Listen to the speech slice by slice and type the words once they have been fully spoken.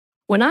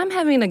When I'm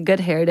having a good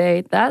hair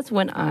day, that's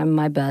when I'm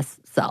my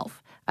best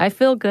self. I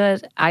feel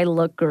good. I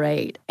look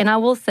great. And I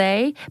will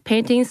say,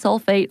 Pantene's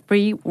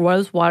sulfate-free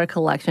rose water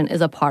collection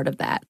is a part of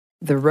that.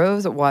 The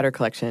Rose Water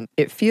Collection.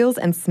 It feels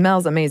and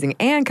smells amazing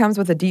and comes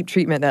with a deep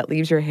treatment that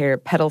leaves your hair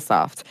petal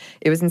soft.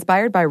 It was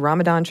inspired by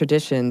Ramadan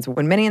traditions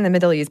when many in the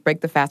Middle East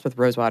break the fast with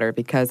rose water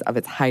because of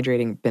its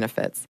hydrating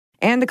benefits.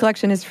 And the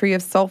collection is free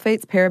of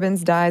sulfates,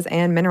 parabens, dyes,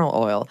 and mineral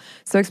oil.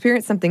 So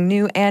experience something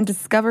new and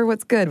discover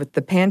what's good with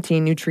the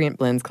Pantene Nutrient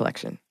Blends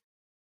collection.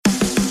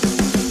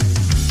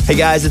 Hey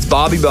guys, it's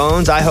Bobby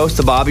Bones. I host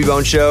the Bobby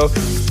Bones Show,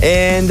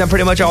 and I'm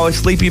pretty much always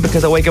sleepy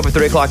because I wake up at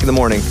 3 o'clock in the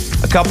morning.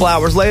 A couple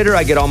hours later,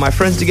 I get all my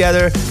friends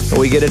together, and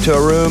we get into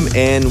a room,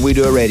 and we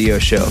do a radio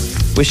show.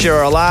 We share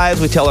our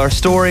lives, we tell our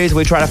stories,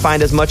 we try to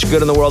find as much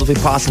good in the world as we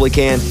possibly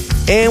can,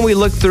 and we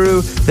look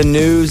through the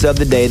news of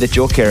the day that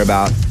you'll care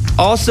about.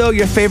 Also,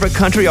 your favorite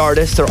country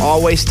artists are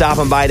always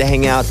stopping by to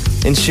hang out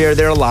and share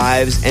their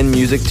lives and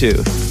music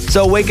too.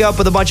 So wake up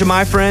with a bunch of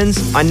my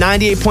friends on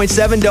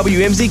 98.7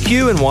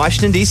 WMZQ in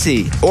Washington,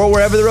 D.C., or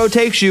wherever the road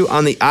takes you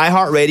on the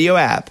iHeartRadio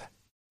app.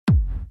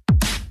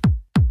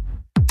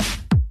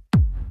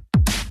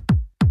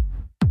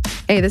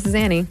 Hey, this is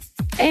Annie.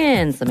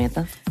 And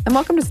Samantha. And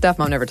welcome to Stuff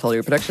Mom Never Told You,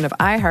 a production of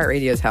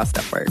iHeartRadio's How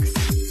Stuff Works.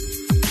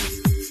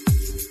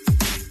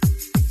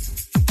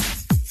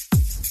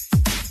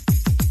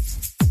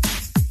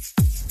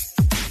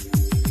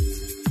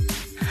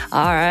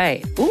 All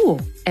right.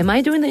 Ooh, am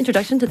I doing the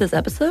introduction to this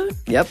episode?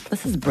 Yep.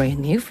 This is brand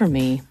new for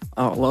me.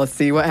 Oh, well, let's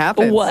see what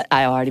happens. What?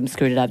 I already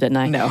screwed it up, didn't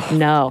I?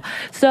 No.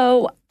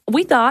 So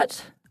we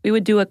thought we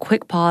would do a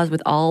quick pause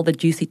with all the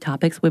juicy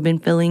topics we've been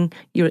filling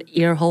your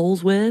ear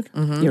holes with.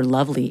 Mm-hmm. Your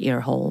lovely ear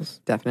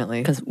holes.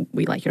 Definitely. Because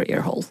we like your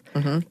ear holes.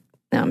 Mm-hmm.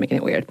 Now I'm making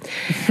it weird.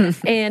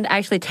 And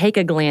actually take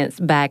a glance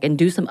back and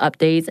do some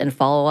updates and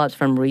follow-ups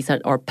from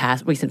recent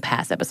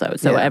past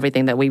episodes. So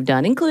everything that we've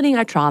done, including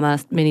our trauma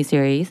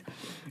miniseries.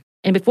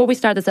 And before we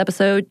start this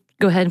episode,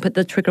 go ahead and put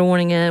the trigger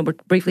warning in. We're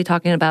briefly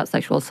talking about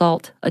sexual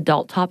assault,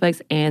 adult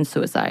topics, and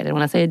suicide. And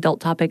when I say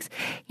adult topics,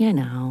 you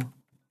know,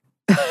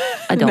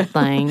 adult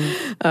thing.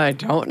 I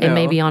don't know. It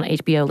may be on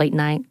HBO late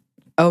night.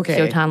 Okay.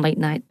 Showtime late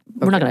night.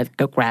 We're not going to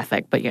go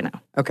graphic, but you know.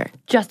 Okay.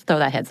 Just to throw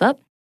that heads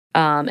up.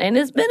 And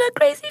it's been a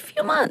crazy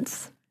few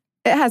months.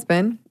 It has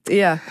been.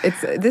 Yeah.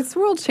 This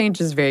world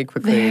changes very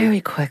quickly.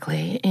 Very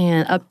quickly.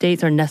 And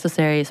updates are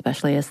necessary,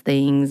 especially as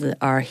things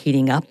are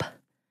heating up.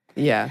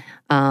 Yeah.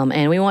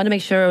 And we want to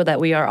make sure that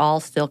we are all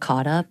still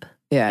caught up.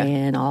 Yeah.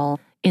 And all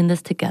in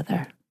this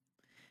together.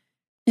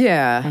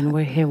 Yeah. And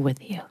we're here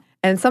with you.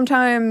 And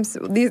sometimes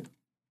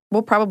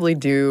we'll probably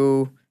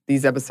do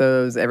these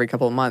episodes every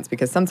couple of months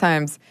because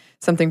sometimes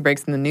something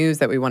breaks in the news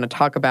that we want to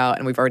talk about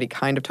and we've already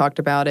kind of talked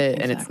about it.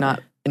 Exactly. And it's not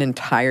an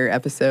entire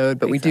episode,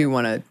 but we do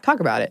want to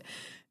talk about it.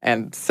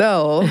 And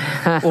so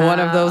one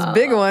of those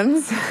big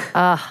ones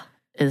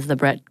is the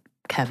Brett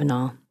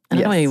Kavanaugh. And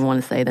I don't even want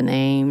to say the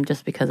name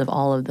just because of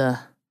all of the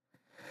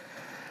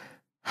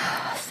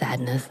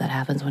sadness that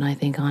happens when I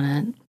think on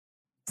it.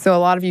 So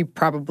a lot of you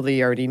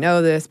probably already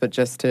know this, but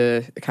just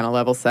to kind of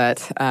level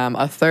set,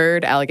 a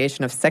third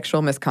allegation of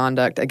sexual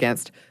misconduct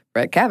against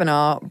Brett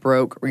Kavanaugh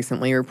broke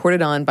recently,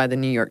 reported on by the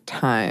New York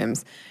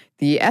Times.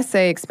 The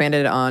essay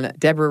expanded on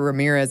Deborah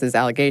Ramirez's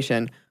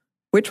allegation,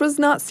 which was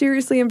not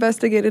seriously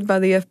investigated by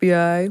the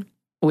FBI.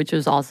 Which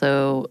was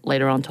also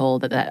later on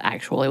told that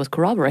actually was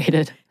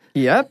corroborated.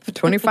 Yep,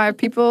 25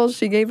 people.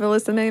 She gave a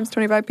list of names,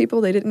 25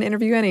 people. They didn't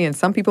interview any. And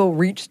some people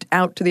reached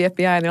out to the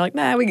FBI and they're like,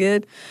 nah, we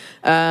good.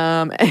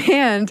 And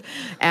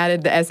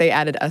the essay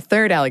added a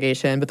third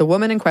allegation. But the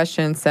woman in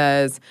question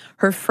says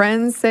her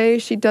friends say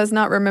she does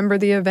not remember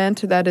the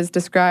event that is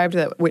described,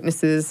 that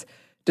witnesses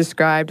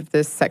described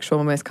this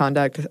sexual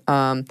misconduct,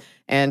 and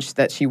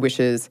that she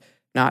wishes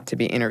not to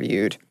be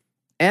interviewed.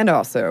 And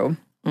also,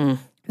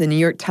 the New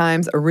York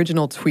Times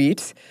original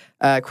tweet,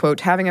 quote,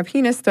 having a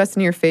penis thrust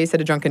in your face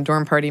at a drunken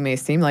dorm party may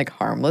seem like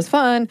harmless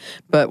fun,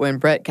 but when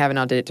Brett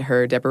Kavanaugh did it to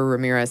her, Deborah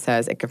Ramirez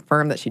says it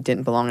confirmed that she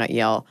didn't belong at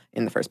Yale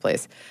in the first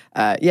place.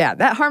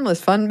 That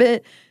harmless fun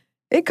bit,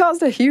 it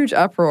caused a huge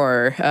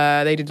uproar.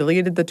 They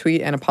deleted the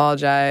tweet and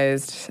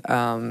apologized.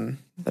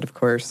 But of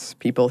course,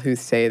 people who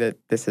say that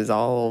this is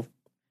all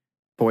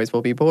boys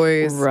will be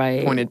boys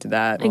pointed to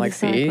that.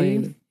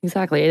 Exactly.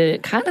 Exactly.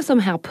 It kind of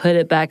somehow put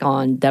it back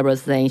on Deborah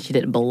saying she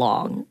didn't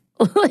belong.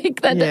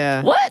 Like that.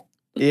 Yeah. What?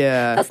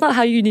 Yeah. That's not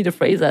how you need to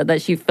phrase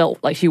that she felt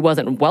like she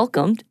wasn't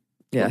welcomed.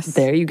 Yes.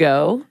 There you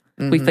go.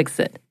 Mm-hmm. We fix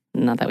it.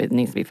 Not that it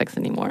needs to be fixed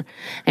anymore.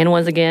 And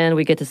once again,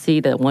 we get to see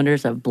the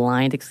wonders of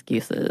blind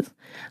excuses.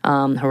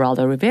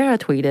 Geraldo Rivera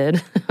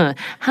tweeted,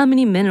 how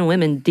many men and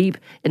women deep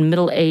in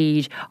middle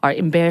age are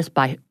embarrassed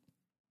by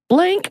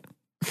blank?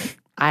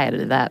 I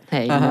added that.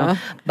 Hey,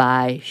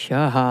 by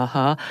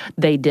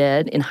they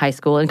did in high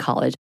school and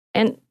college.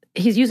 And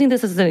he's using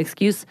this as an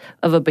excuse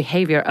of a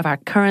behavior of our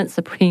current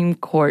Supreme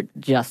Court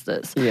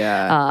justice.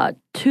 Yeah.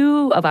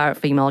 2 of our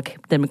female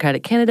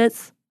Democratic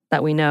candidates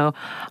that we know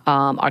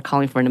are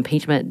calling for an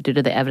impeachment due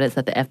to the evidence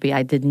that the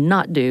FBI did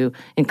not do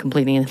in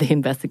completing the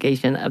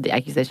investigation of the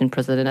accusation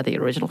presented at the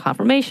original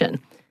confirmation.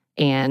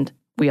 And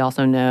we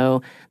also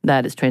know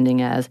that it's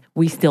trending as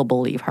we still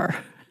believe her.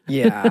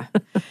 Yeah.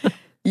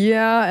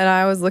 Yeah, and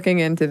I was looking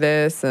into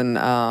this, and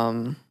I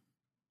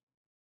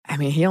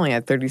mean, he only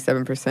had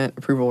 37%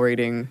 approval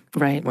rating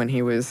Right. when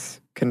he was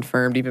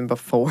confirmed, even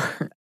before.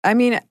 I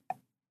mean,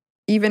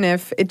 even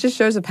if it just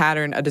shows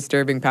a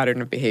disturbing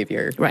pattern of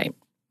behavior. Right.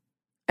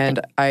 And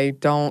I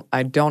don't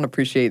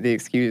appreciate the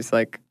excuse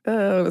like,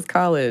 oh, it was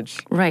college.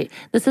 Right.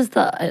 This is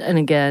and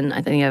again,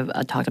 I think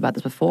I've talked about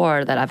this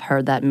before, that I've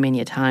heard that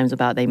many times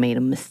about they made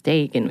a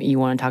mistake, and you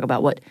want to talk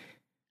about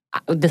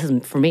this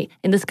is for me,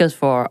 and this goes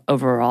for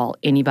overall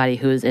anybody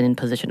who is in a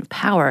position of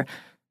power,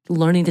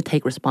 learning to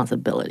take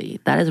responsibility.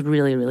 That is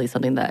really, really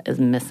something that is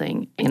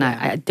missing. And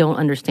I don't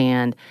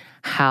understand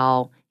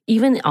how,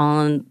 even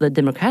on the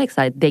Democratic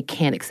side, they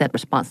can't accept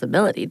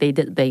responsibility.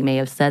 They may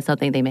have said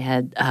something, they may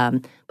have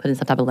put in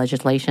some type of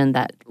legislation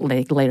that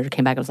later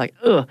came back and was like,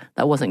 ugh,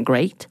 that wasn't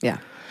great. Yeah.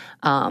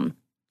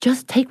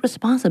 Just take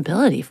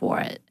responsibility for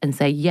it and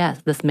say,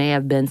 yes, this may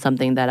have been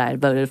something that I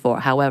voted for.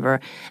 However,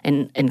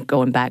 and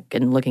going back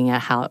and looking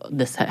at how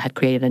this had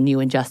created a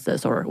new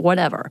injustice or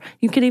whatever.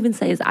 You could even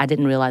say, I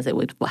didn't realize it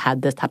would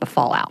have this type of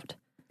fallout.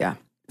 Yeah.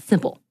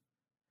 Simple.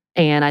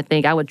 And I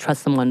think I would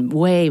trust someone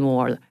way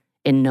more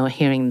in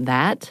hearing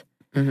that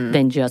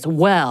than just,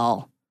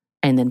 and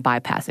then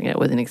bypassing it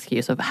with an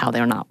excuse of how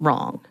they're not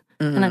wrong.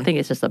 And I think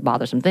it's just a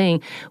bothersome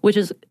thing, which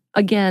is,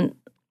 again,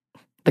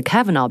 the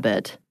Kavanaugh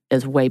bit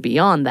is way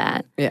beyond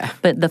that. Yeah.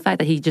 But the fact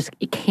that he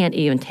can't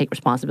even take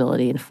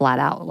responsibility and flat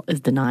out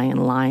is denying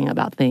and lying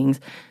about things,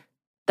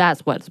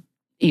 that's what's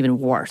even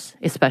worse,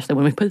 especially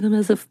when we put them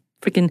as a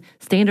freaking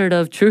standard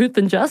of truth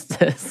and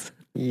justice.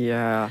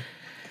 Yeah.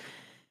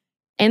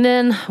 And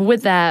then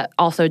with that,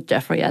 also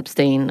Jeffrey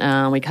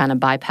Epstein, we kind of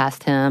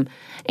bypassed him.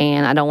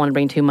 And I don't want to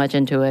bring too much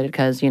into it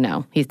because,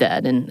 he's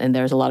dead and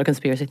there's a lot of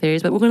conspiracy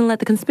theories. But we're going to let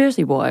the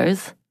conspiracy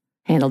boys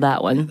handle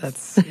that one.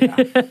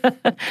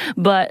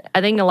 But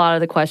I think a lot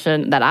of the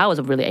question that I was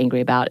really angry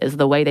about is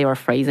the way they were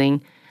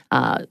phrasing,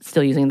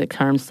 still using the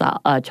term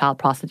child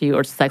prostitute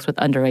or sex with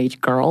underage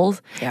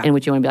girls, in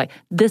which you want to be like,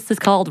 this is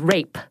called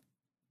rape.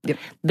 Yep.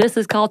 This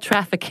is called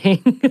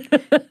trafficking.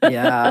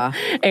 Yeah.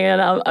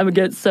 And I'm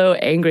get so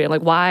angry. I'm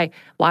like, why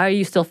are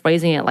you still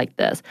phrasing it like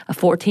this? A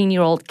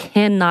 14-year-old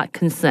cannot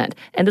consent.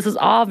 And this is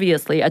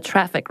obviously a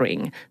traffic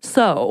ring.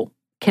 So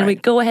can we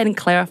go ahead and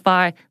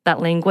clarify that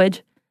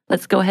language?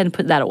 Let's go ahead and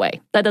put that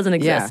away. That doesn't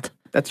exist.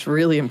 Yeah, that's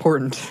really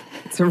important.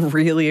 It's a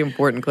really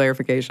important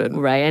clarification.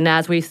 Right. And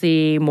as we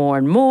see more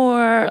and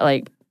more,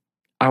 like,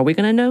 are we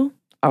going to know?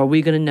 Are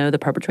we going to know the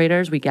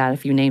perpetrators? We got a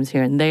few names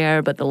here and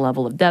there, but the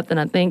level of depth, and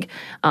I think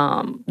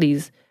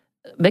these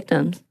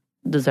victims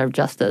deserve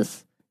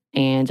justice.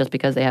 And just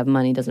because they have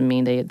money doesn't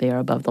mean they are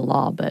above the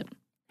law. But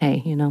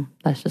hey,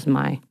 that's just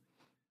my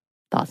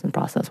thoughts and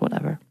process,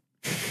 whatever.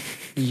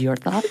 Your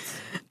thoughts?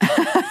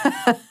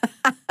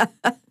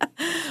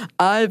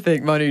 I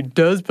think money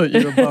does put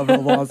you above the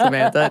law,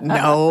 Samantha.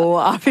 No,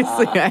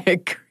 obviously I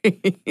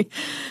agree.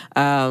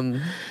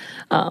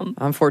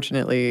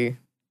 Unfortunately,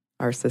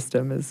 our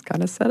system is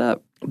kind of set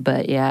up.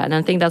 But yeah, and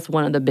I think that's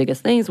one of the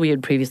biggest things we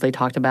had previously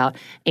talked about.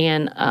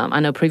 And I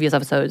know previous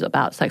episodes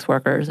about sex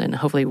workers, and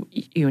hopefully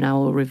you and I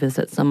will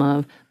revisit some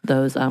of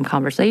those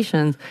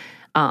conversations.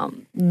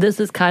 This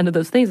is kind of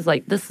those things. It's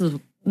like, this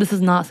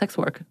is not sex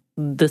work.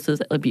 This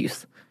is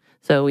abuse.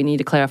 So we need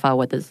to clarify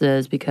what this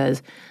is,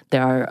 because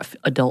there are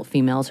adult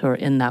females who are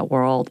in that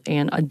world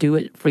and do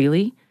it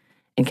freely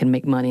and can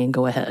make money and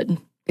go ahead.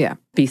 Yeah.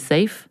 Be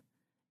safe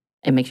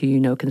and make sure you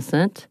know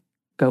consent.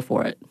 Go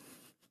for it.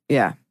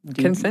 Yeah.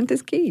 Consent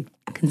is key.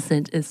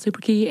 Consent is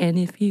super key. And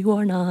if you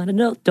are not an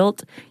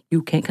adult,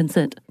 you can't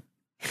consent.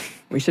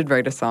 We should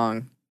write a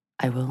song.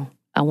 I will.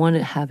 I want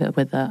to have it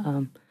with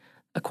a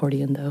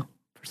accordion, though,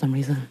 for some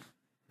reason.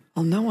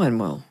 Well, no one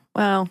will.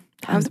 Well,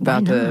 I was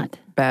about to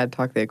bad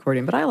talk the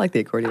accordion, but I like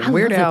the accordion.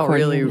 Weird Al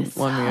really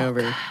won me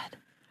over. Good.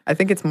 I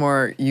think it's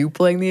more you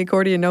playing the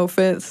accordion, no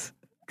offense.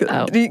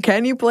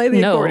 Can you play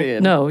the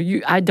accordion? No,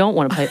 I don't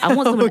want to play. I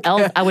want someone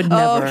else. I would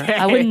never. Okay.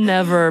 I would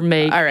never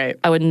make. All right.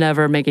 I would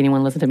never make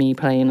anyone listen to me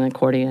playing an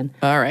accordion.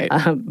 All right.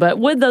 But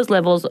with those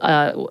levels,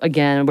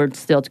 again, we're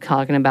still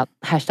talking about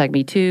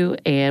 #MeToo,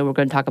 and we're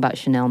going to talk about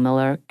Chanel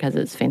Miller because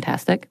it's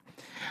fantastic.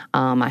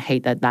 I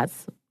hate that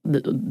that's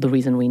the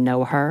reason we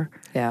know her.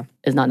 Yeah.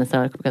 Is not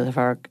necessarily because of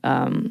her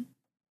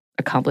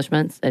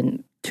accomplishments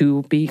and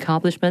to-be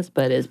accomplishments,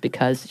 but is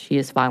because she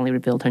has finally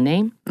revealed her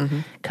name,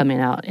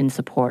 coming out in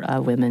support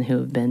of women who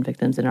have been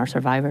victims and are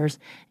survivors,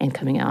 and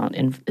coming out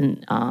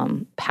in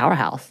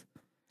Powerhouse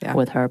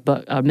with her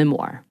book,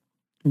 memoir,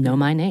 Know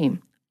My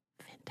Name.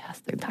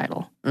 Fantastic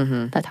title.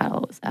 That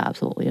title is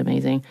absolutely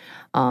amazing.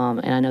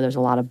 And I know there's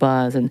a lot of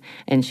buzz,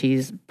 and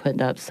she's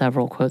put up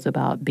several quotes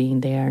about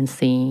being there and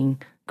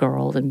seeing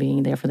girls and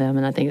being there for them,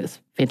 and I think it's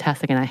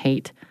fantastic, and I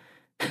hate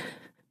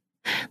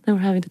that we're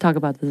having to talk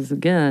about this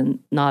again,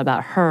 not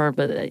about her,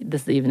 but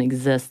this even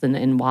exists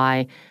and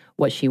why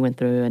what she went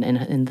through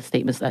and the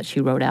statements that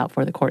she wrote out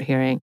for the court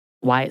hearing,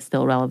 why it's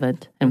still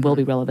relevant and will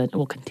be relevant and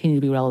will continue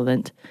to be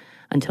relevant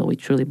until we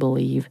truly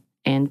believe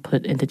and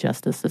put into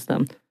justice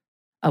system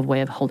a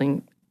way of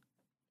holding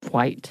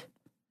white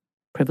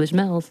privileged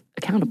males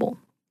accountable.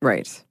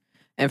 Right.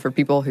 And for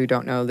people who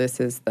don't know, this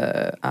is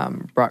the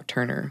Brock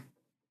Turner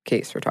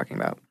case we're talking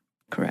about.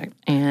 Correct.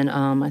 And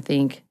I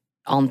think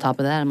on top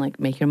of that, I'm like,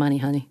 make your money,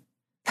 honey.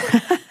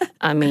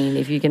 I mean,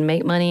 if you can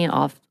make money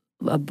off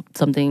of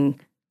something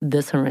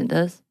this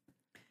horrendous,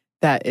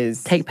 that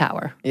is... take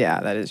power.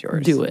 Yeah, that is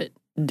yours. Do it.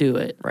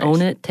 Right.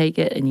 Own it, take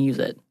it, and use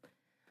it.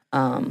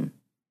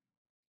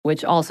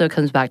 Which also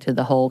comes back to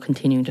the whole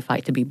continuing to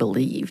fight to be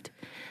believed,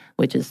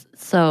 which is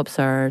so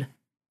absurd.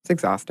 It's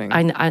exhausting.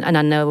 And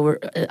I know we're...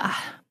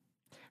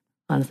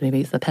 honestly,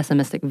 maybe it's a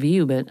pessimistic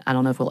view, but I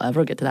don't know if we'll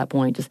ever get to that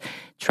point. Just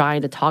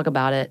trying to talk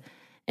about it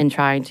and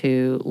trying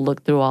to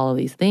look through all of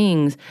these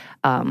things.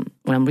 When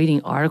I'm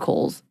reading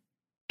articles,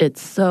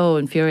 it's so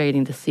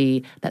infuriating to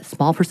see that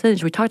small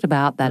percentage we talked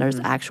about that are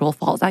actual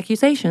false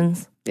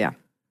accusations. Yeah.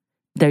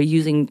 They're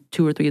using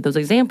 2 or 3 of those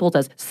examples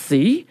as,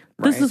 see,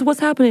 this is what's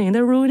happening.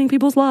 They're ruining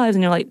people's lives.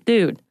 And you're like,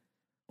 dude.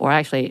 Or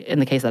actually, in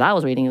the case that I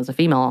was reading, it was a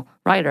female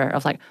writer. I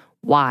was like,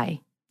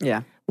 why?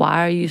 Yeah.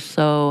 Why are you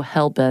so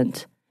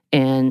hell-bent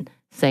in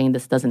saying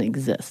this doesn't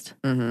exist?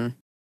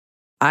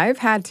 I've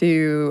had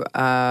to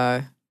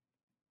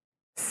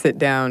sit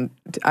down.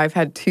 I've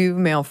had 2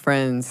 male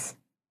friends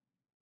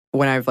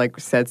when I've like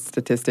said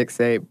statistics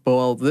say,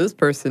 well, this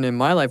person in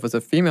my life was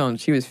a female and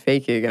she was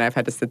faking. And I've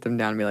had to sit them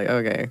down and be like,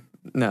 okay,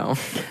 no.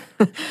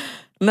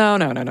 No.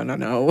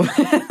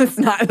 It's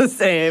not the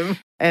same.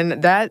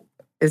 And that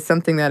is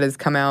something that has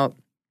come out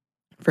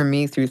for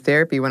me through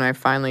therapy when I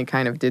finally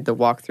kind of did the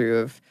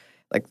walkthrough of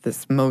like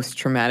this most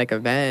traumatic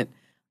event.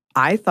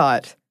 I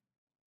thought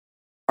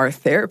our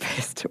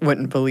therapist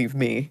wouldn't believe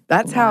me.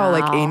 That's how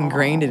like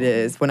ingrained it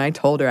is. When I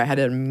told her, I had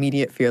an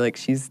immediate fear like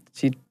she's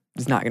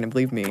not going to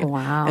believe me.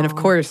 Wow. And of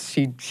course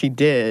she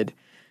did.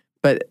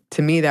 But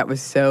to me that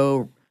was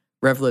so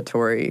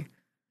revelatory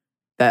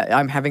that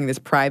I'm having this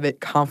private,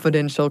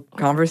 confidential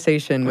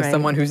conversation with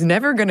someone who's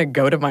never going to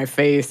go to my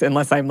face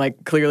unless I'm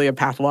like clearly a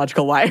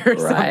pathological liar or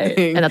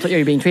something. And that's what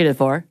you're being treated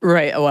for.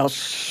 Right. Well,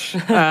 shh.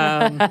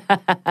 And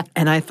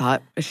I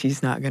thought,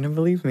 she's not going to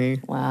believe me.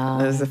 Wow.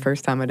 That was the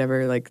first time I'd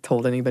ever like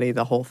told anybody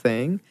the whole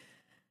thing.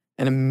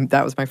 And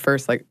that was my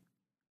first like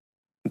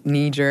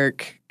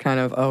knee-jerk kind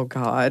of, oh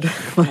God,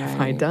 what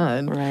have I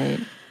done? Right.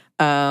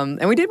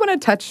 And we did want to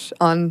touch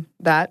on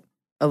that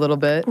a little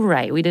bit.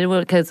 Right. We did,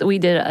 because we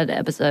did an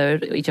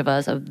episode, each of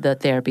us, of the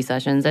therapy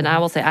sessions. And I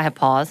will say I have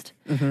paused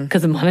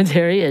because of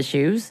monetary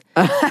issues.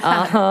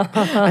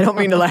 I don't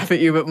mean to laugh at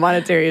you, but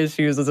monetary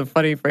issues is a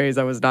funny phrase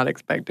I was not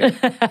expecting.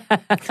 But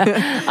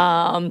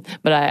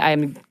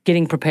I'm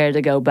getting prepared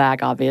to go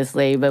back,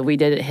 obviously. But we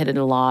did hit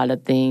a lot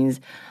of things.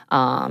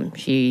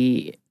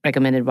 She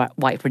recommended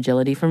White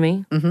Fragility for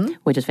me,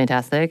 which is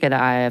fantastic. And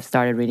I have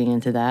started reading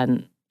into that.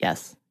 And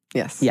yes.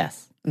 Just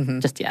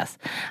yes.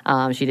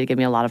 She did give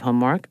me a lot of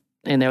homework,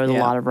 and there was a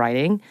lot of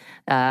writing.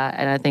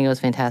 And I think it was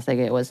fantastic.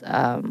 It was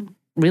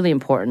really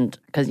important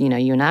because, you know,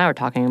 you and I were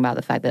talking about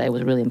the fact that it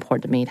was really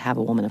important to me to have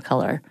a woman of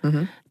color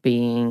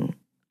being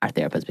our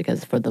therapist,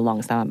 because for the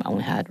longest time I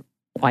only had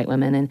white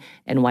women.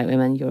 And white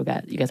women, you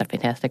guys are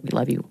fantastic. We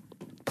love you.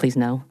 Please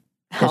know.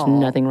 There's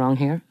nothing wrong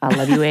here. I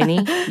love you,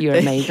 Annie. You're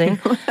amazing.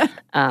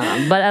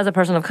 But as a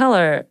person of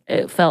color,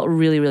 it felt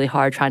really, really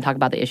hard trying to talk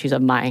about the issues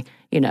of my,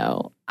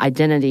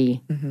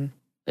 identity,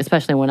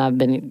 especially when I've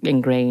been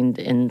ingrained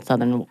in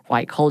Southern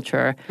white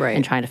culture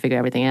and trying to figure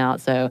everything out.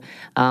 So,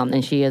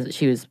 and she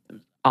was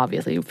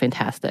obviously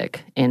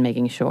fantastic in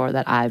making sure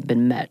that I've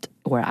been met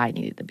where I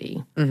needed to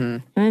be.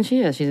 And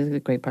she's a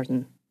great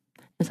person.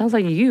 It sounds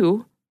like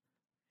you.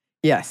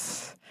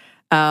 Yes.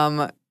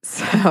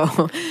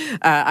 So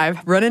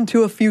I've run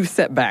into a few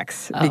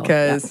setbacks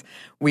because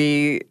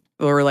we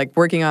were like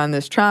working on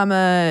this trauma,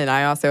 and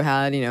I also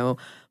had,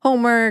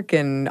 homework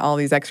and all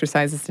these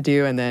exercises to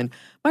do. And then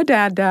my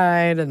dad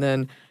died, and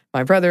then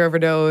my brother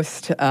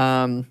overdosed.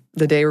 The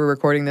day we're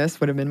recording this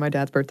would have been my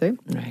dad's birthday.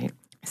 Right.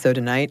 So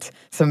tonight,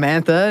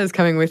 Samantha is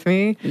coming with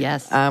me.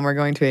 Yes. We're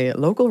going to a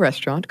local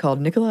restaurant called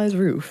Nikolai's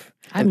Roof.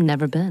 I've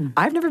never been.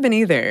 I've never been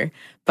either.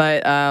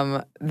 But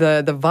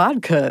the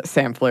vodka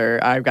sampler,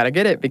 I've got to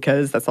get it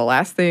because that's the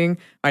last thing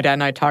my dad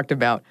and I talked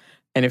about.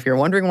 And if you're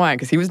wondering why,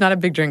 because he was not a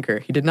big drinker.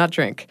 He did not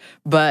drink.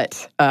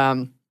 But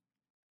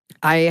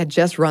I had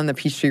just run the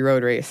Peachtree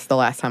Road Race the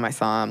last time I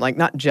saw him. Like,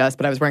 not just,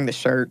 but I was wearing the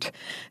shirt.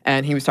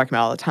 And he was talking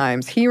about all the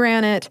times he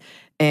ran it.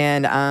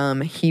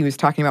 And he was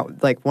talking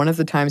about, like, one of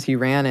the times he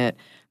ran it,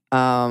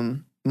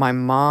 my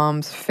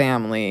mom's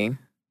family,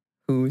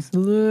 who's a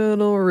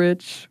little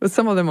rich, but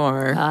some of them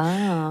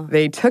are,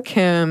 they took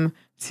him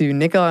to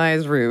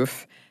Nikolai's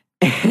Roof,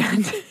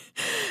 and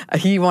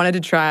he wanted to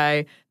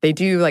try, they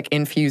do, like,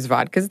 infused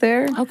vodkas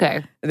there.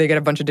 Okay. They get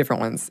a bunch of different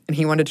ones, and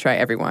he wanted to try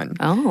everyone.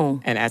 Oh.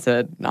 And as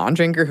a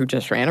non-drinker who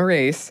just ran a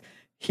race,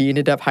 he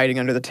ended up hiding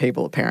under the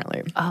table,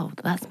 apparently. Oh,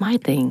 that's my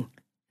thing. Is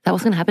that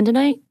what's going to happen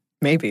tonight?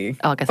 Maybe.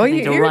 Oh, I guess I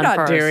need to run you're not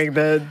first. doing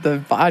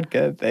the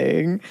vodka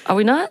thing. Are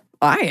we not?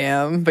 I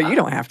am, but you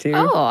don't have to.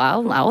 Oh,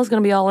 I was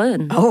going to be all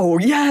in. Oh,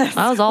 yes.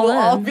 I was all we'll in.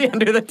 We'll all be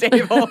under the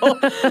table.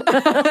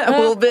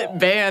 We'll get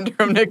banned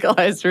from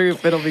Nikolai's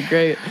roof. It'll be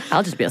great.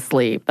 I'll just be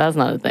asleep. That's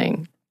not a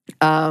thing.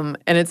 And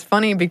it's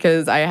funny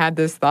because I had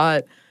this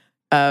thought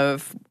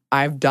of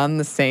I've done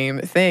the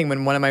same thing.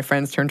 When one of my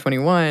friends turned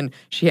 21,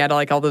 she had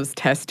like all those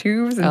test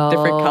tubes in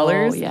different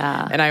colors.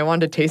 Yeah. And I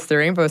wanted to taste the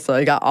rainbow, so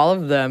I got all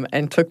of them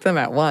and took them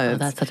at once. Oh,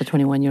 that's such a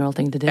 21-year-old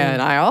thing to do.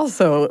 And I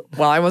also,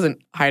 I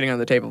wasn't hiding on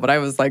the table, but I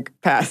was like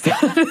passed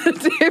out of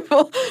the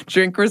table.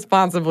 Drink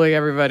responsibly,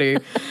 everybody.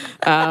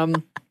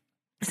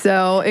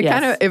 So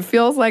it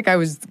feels like I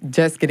was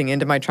just getting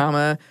into my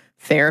trauma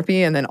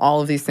therapy, and then all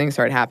of these things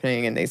started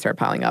happening and they started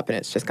piling up, and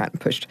it's just gotten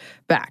pushed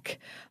back.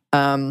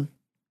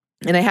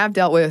 And I have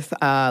dealt with,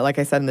 like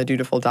I said in the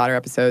Dutiful Daughter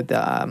episode,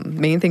 the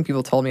main thing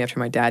people told me after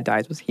my dad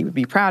died was he would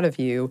be proud of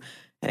you.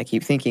 And I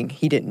keep thinking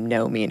he didn't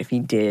know me, and if he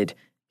did,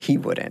 he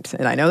wouldn't.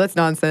 And I know that's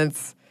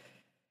nonsense,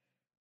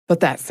 but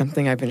that's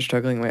something I've been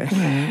struggling with.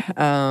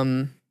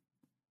 And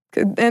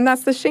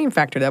that's the shame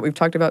factor that we've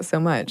talked about so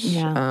much.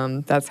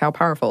 Yeah. That's how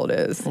powerful it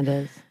is. It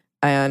is.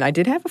 And I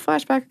did have a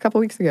flashback a couple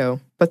weeks ago,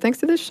 but thanks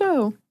to this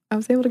show, I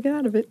was able to get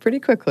out of it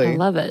pretty quickly. I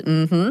love it.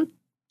 Mm-hmm.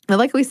 And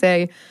like we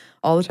say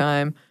all the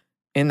time,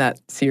 in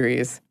that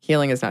series,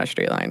 healing is not a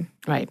straight line.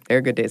 Right. There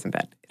are good days and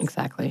bad days.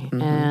 Exactly.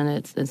 Mm-hmm. And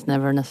it's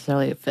never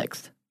necessarily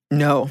fixed.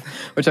 No.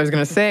 Which I was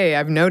going to say,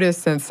 I've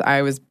noticed since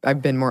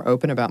I've been more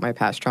open about my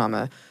past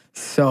trauma,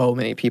 so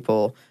many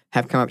people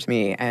have come up to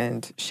me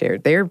and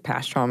shared their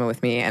past trauma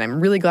with me. And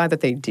I'm really glad that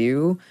they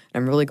do.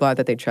 I'm really glad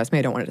that they trust me.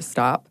 I don't want it to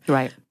stop.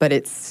 Right. But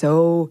it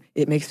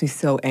makes me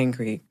so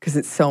angry because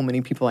it's so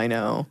many people I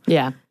know.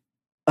 Yeah.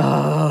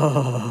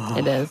 Oh.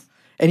 It is.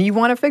 And you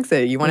want to fix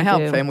it. You want to help.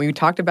 do. And we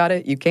talked about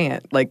it. You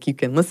can't. Like, you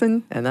can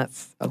listen, and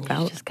that's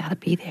about. You just got to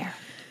be there.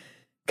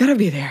 Gotta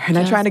be there. And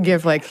I try to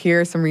give, like,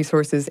 here are some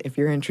resources if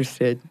you're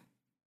interested.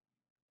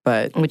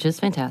 But. Which is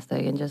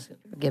fantastic. And just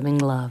giving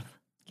love.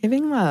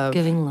 Giving love.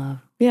 Giving love.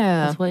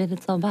 Yeah. That's what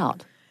it's all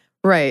about.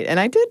 Right. And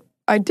I did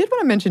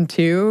want to mention,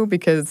 too,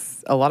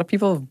 because a lot of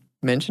people have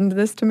mentioned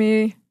this to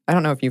me. I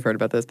don't know if you've heard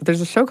about this, but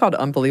there's a show called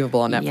Unbelievable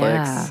on Netflix.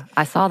 Yeah,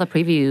 I saw the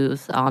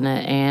previews on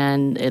it,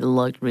 and it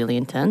looked really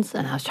intense.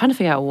 And I was trying to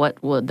figure out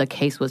what the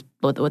case was,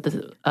 what this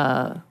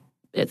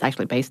it's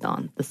actually based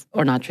on. This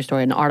or not true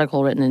story. An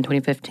article written in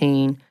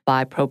 2015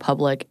 by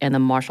ProPublic and the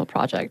Marshall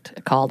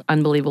Project called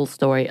 "Unbelievable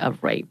Story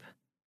of Rape."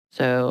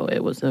 So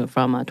it was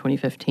from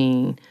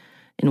 2015,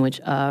 in which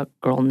a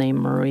girl named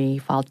Marie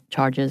filed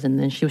charges, and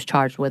then she was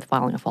charged with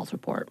filing a false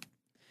report.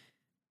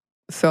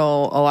 So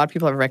a lot of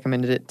people have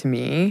recommended it to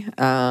me,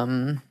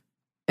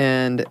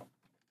 and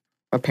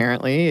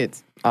apparently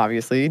it's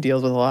obviously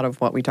deals with a lot of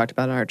what we talked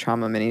about in our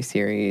trauma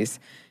miniseries,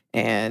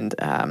 and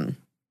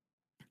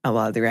a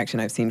lot of the reaction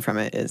I've seen from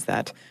it is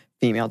that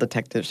female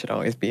detectives should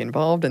always be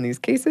involved in these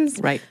cases.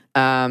 Right.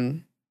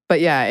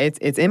 But yeah,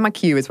 it's in my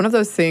queue. It's one of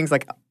those things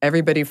like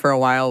everybody for a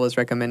while was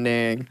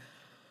recommending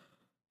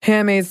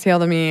Handmaid's Tale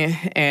to me,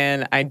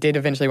 and I did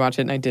eventually watch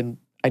it, and I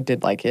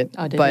did like it.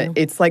 Oh, did but you?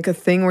 it's like a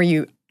thing where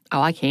you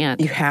I can't.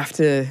 You have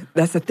to,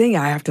 that's the thing,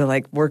 I have to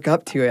like work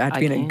up to it. I have to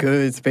be in a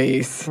good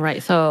space.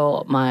 Right.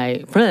 So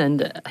my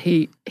friend,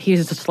 he's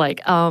just like,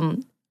 I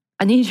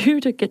need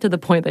you to get to the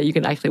point that you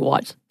can actually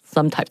watch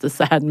some types of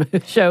sad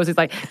shows. He's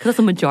like, because that's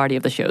the majority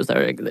of the shows that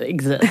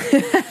exist.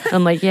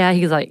 I'm like, yeah.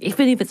 He's like,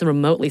 even if it's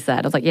remotely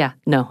sad. I was like, yeah,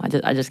 no,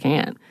 I just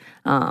can't.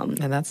 And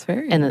that's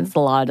fair. And it's a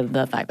lot of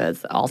the fact that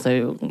it's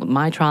also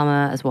my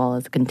trauma as well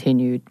as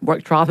continued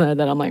work trauma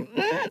that I'm like,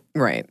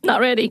 right.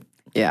 Not ready.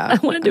 Yeah.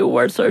 I want to do a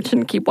word search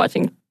and keep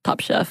watching Top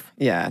Chef.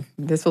 Yeah.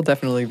 This will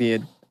definitely be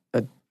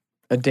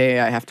a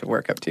day I have to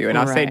work up to. And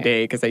I'll say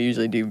day because I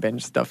usually do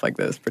binge stuff like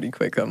this pretty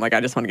quick. I'm like,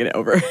 I just want to get it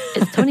over.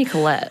 It's Toni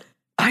Collette.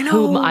 I know.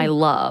 Whom I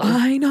love.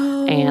 I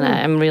know. And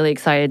I'm really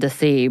excited to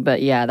see.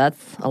 But yeah,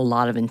 that's a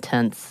lot of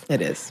intense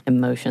it is.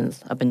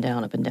 Emotions. Up and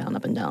down, up and down,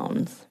 up and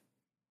downs.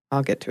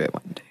 I'll get to it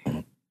one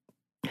day.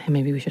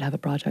 Maybe we should have a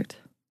project.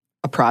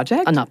 A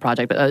project? Not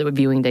project, but a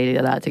viewing day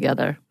of that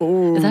together.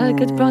 Ooh. Is that a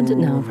good project?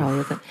 No, probably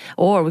isn't.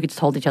 Or we could just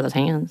hold each other's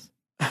hands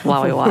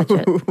while we watch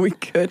it. We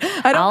could.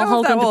 I don't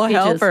know if that will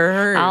help or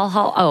hurt. I'll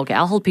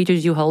hold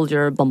Peaches. You hold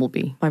your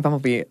Bumblebee. My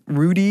Bumblebee.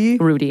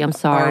 Rudy, I'm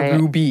sorry. or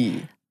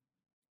Ruby.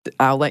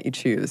 I'll let you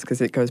choose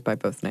because it goes by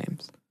both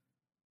names.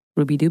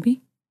 Ruby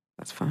Doobie?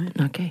 That's fine.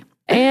 Okay.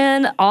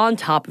 And on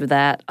top of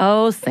that,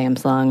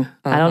 Samsung.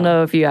 I don't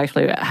know if you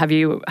actually, have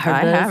you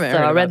heard this? Haven't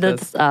I read about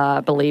this, I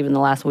believe, in the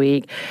last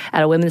week.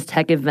 At a women's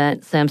tech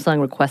event,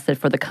 Samsung requested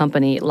for the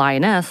company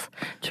Lioness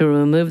to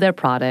remove their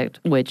product,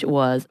 which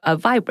was a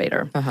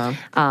vibrator,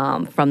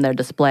 from their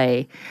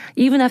display,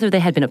 even after they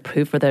had been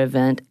approved for their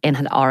event and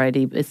had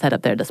already set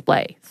up their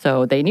display.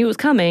 So they knew it was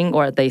coming,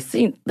 or they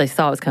saw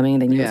it was coming,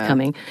 they knew it was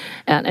coming,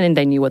 and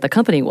they knew what the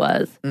company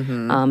was.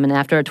 And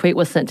after a tweet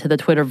was sent to the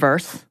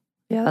Twitterverse,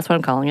 yeah, that's what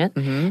I'm calling it.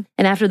 And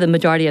after the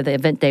majority of the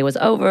event day was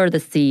over, the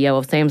CEO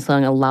of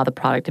Samsung allowed the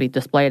product to be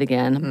displayed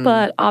again.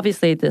 But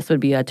obviously, this would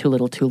be a too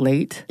little, too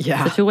late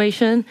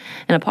situation.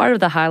 And a part of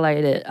the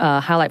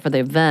highlight for the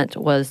event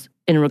was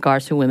in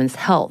regards to women's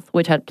health,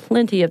 which had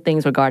plenty of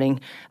things regarding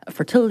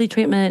fertility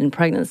treatment and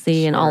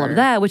pregnancy and all of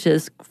that, which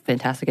is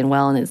fantastic and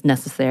well and is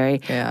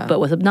necessary, but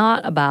was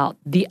not about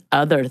the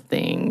other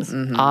things.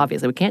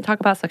 Obviously, we can't talk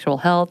about sexual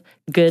health,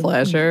 good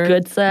pleasure,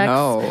 good sex,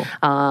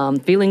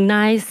 feeling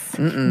nice,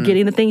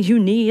 getting the things you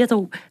need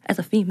as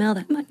a female,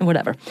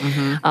 whatever,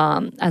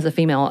 as a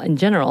female in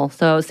general.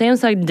 So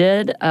SMNTY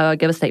did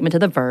give a statement to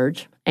The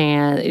Verge,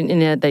 and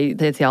in it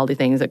they say all the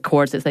things. Of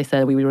course, as they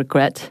said, we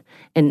regret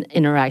an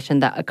interaction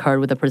that occurred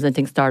with a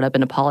presenting startup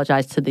and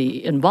apologized to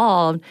the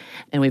involved,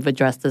 and we've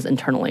addressed this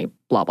internally,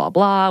 blah, blah,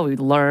 blah. We've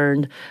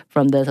learned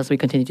from this as we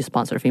continue to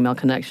sponsor female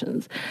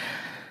connections.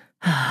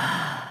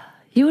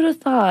 You would have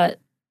thought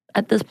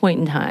at this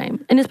point in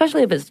time, and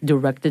especially if it's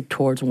directed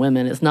towards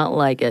women, it's not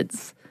like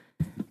it's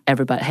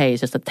everybody, hey, it's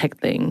just a tech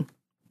thing.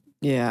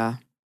 Yeah.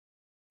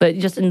 But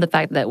just in the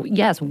fact that,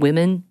 yes,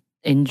 women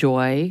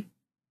enjoy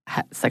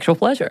sexual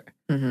pleasure.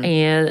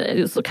 And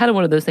it's kind of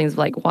one of those things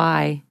like,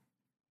 why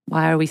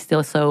are we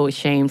still so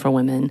ashamed for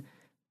women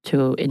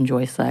to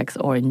enjoy sex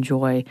or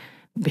enjoy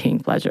being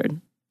pleasured?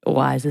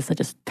 Why is this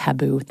such a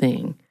taboo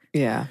thing?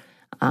 Yeah.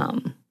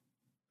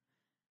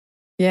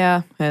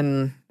 Yeah,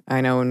 and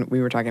I know when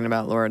we were talking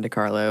about Laura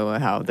DiCarlo,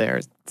 how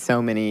there's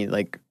so many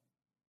like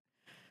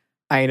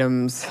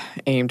items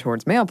aimed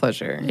towards male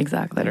pleasure,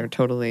 exactly, that are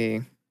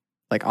totally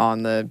like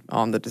on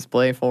the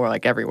display floor,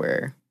 like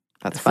everywhere.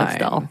 That's fine.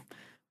 Doll.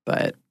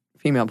 But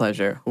female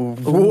pleasure,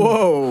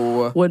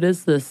 whoa! What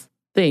is this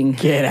thing?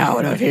 Get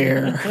out of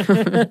here!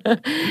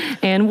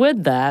 And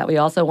with that, we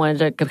also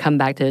wanted to come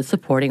back to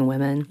supporting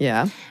women.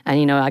 Yeah.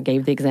 And, I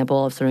gave the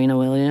example of Serena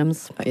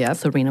Williams. Yeah.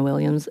 Serena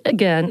Williams.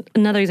 Again,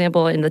 another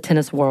example in the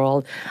tennis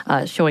world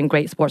showing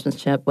great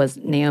sportsmanship was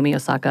Naomi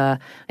Osaka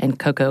and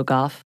Coco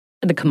Gauff.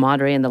 The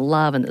camaraderie and the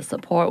love and the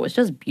support was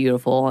just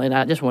beautiful. And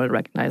I just wanted to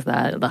recognize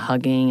that, the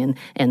hugging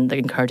and the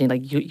encouraging,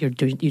 like, you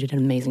did an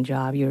amazing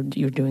job. You're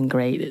doing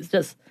great. It's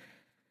just,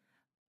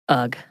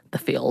 the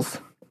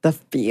feels. The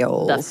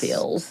feels. The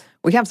feels.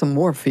 We have some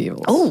more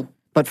feels. Oh.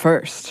 But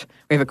first,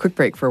 we have a quick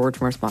break for a word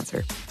from our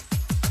sponsor.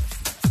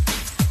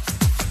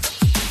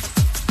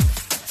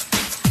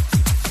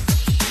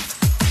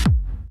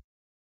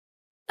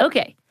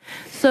 Okay.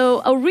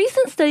 So a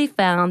recent study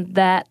found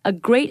that a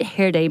great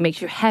hair day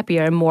makes you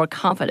happier and more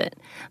confident.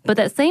 But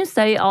that same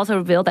study also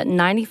revealed that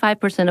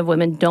 95% of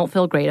women don't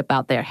feel great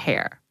about their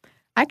hair.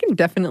 I can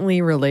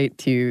definitely relate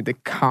to the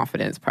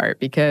confidence part,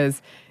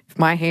 because if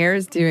my hair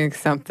is doing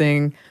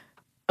something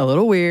a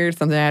little weird,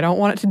 something I don't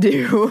want it to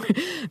do,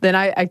 then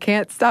I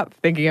can't stop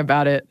thinking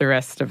about it the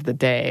rest of the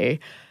day.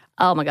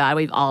 Oh my God,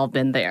 we've all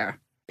been there.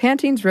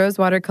 Pantene's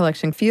Rosewater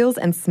collection feels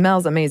and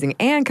smells amazing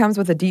and comes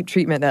with a deep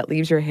treatment that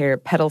leaves your hair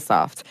petal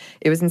soft.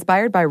 It was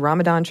inspired by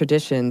Ramadan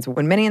traditions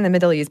when many in the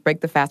Middle East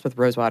break the fast with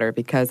rosewater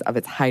because of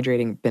its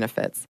hydrating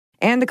benefits.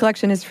 And the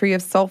collection is free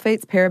of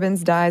sulfates,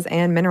 parabens, dyes,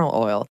 and mineral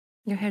oil.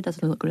 Your hair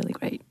does look really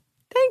great.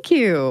 Thank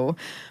you.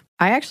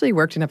 I actually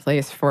worked in a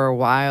place for a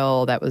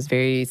while that was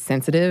very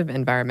sensitive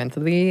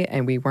environmentally,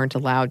 and we weren't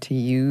allowed to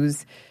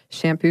use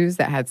shampoos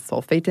that had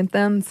sulfate in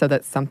them, so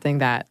that's something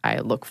that I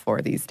look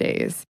for these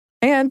days.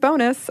 And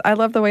bonus, I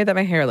love the way that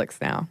my hair looks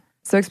now.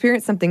 So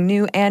experience something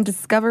new and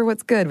discover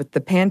what's good with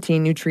the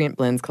Pantene Nutrient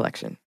Blends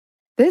collection.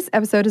 This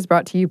episode is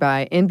brought to you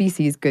by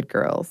NBC's Good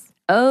Girls.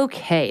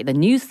 Okay, the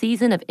new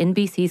season of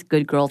NBC's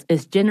Good Girls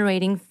is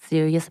generating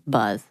serious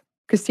buzz.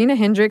 Christina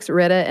Hendricks,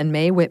 Retta, and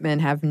Mae Whitman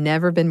have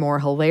never been more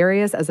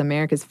hilarious as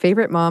America's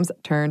favorite moms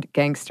turned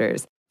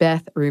gangsters,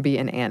 Beth, Ruby,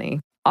 and Annie.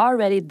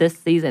 Already this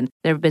season,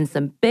 there have been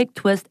some big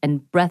twists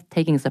and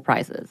breathtaking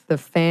surprises. The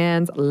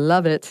fans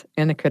love it,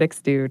 and the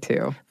critics do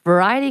too.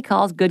 Variety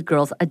calls Good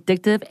Girls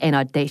addictive and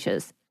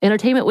audacious.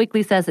 Entertainment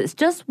Weekly says it's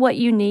just what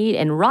you need,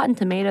 and Rotten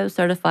Tomatoes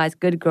certifies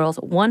Good Girls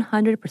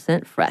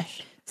 100%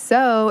 fresh.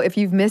 So, if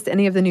you've missed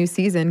any of the new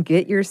season,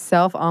 get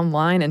yourself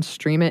online and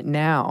stream it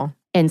now.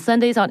 And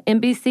Sundays on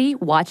NBC,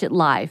 watch it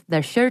live.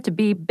 There's sure to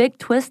be big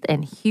twists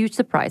and huge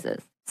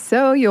surprises.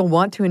 So you'll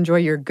want to enjoy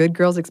your Good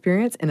Girls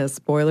experience in a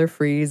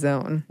spoiler-free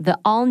zone. The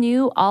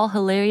all-new,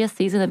 all-hilarious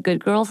season of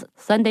Good Girls,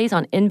 Sundays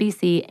on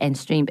NBC, and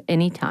streamed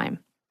anytime.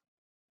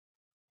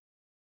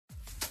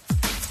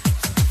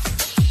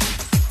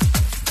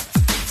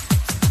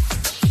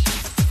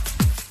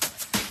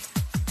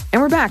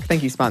 And we're back.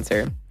 Thank you,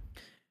 sponsor.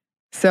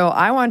 So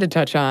I wanted to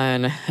touch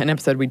on an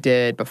episode we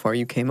did before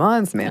you came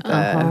on,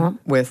 Samantha,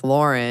 with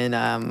Lauren,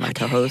 my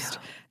co-host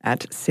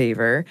at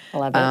Savor,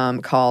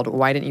 called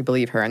Why Didn't You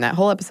Believe Her? And that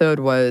whole episode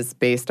was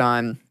based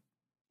on,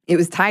 it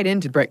was tied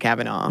into Brett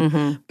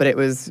Kavanaugh, but it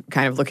was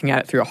kind of looking at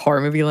it through a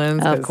horror movie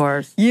lens. Of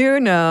course. You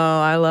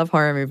know, I love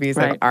horror movies.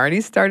 Right. I've already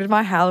started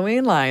my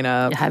Halloween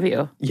lineup. Have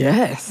you?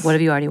 Yes. What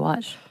have you already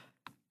watched?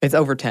 It's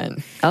over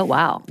 10. Oh,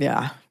 wow.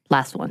 Yeah.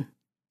 Last one.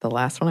 The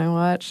last one I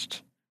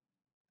watched?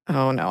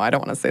 Oh, no, I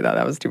don't want to say that.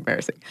 That was too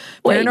embarrassing.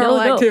 Wait,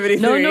 Paranormal Activity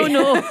 3.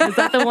 No. Is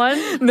that the one?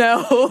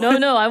 No.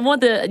 No. I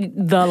want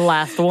the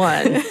last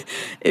one.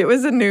 It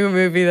was a new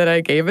movie that I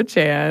gave a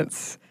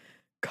chance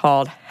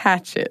called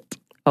Hatchet.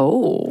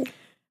 Oh.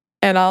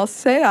 And I'll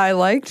say I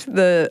liked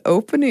the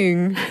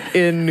opening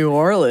in New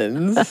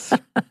Orleans.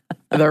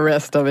 the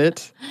rest of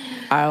it.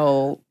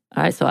 All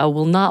right, so I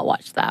will not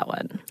watch that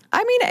one.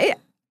 I mean,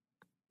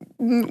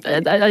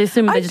 I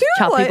assume they just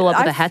chop people up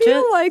with a hatchet? I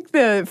feel like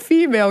the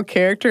female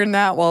character in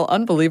that, while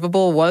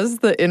unbelievable, was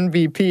the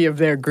MVP of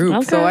their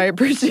group. So I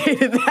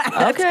appreciated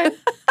that. Okay.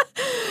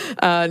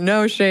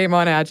 No shame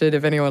on Hatchet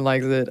if anyone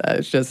likes it.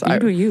 It's just... You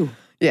do you.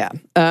 Yeah.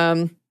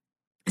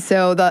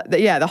 So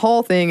the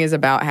whole thing is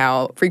about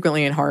how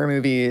frequently in horror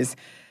movies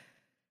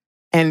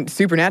and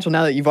Supernatural,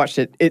 now that you've watched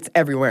it, it's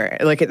everywhere.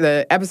 Like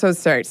the episode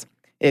starts,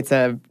 it's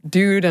a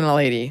dude and a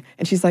lady,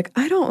 and she's like,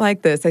 I don't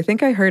like this. I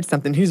think I heard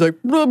something. He's like,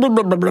 blah, blah,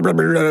 blah, blah, blah,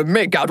 blah,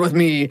 make out with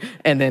me.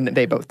 And then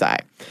they both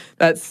die.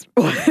 That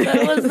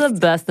was the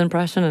best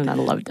impression, and I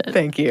loved it.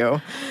 Thank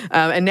you.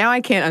 And now I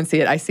can't unsee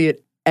it. I see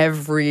it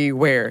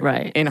everywhere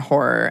in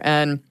horror.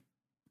 And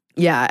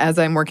yeah, as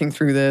I'm working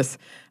through this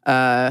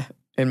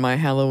in my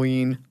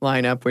Halloween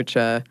lineup, which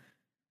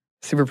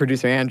super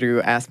producer Andrew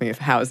asked me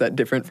how is that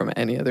different from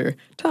any other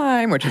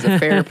time, which is a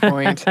fair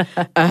point. And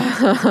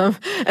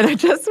I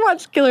just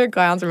watched Killer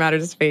Clowns from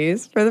Outer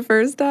Space for the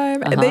first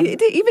time. And they even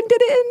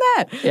did it in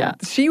that. Yeah.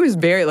 She was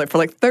very,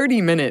 for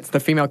 30 minutes,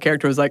 the female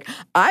character was like,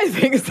 I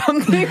think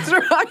something's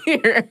wrong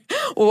here.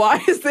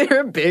 Why is there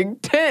a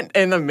big tent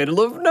in the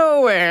middle of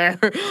nowhere?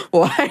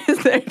 Why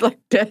is there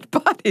dead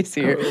bodies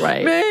here?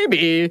 Right.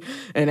 Maybe.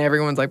 And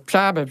everyone's like,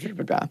 blah, blah,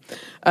 blah, blah.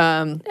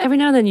 Every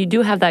now and then you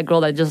do have that girl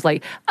that just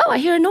like, oh, I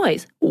hear a noise.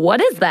 What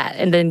is that?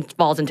 And then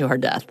falls into her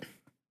death.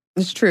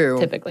 It's true.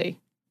 Typically.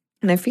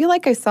 And I feel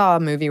like I saw a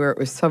movie where it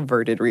was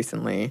subverted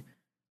recently,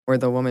 where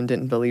the woman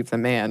didn't believe the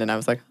man. And I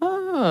was like,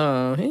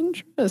 oh,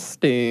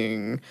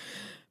 interesting.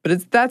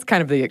 But that's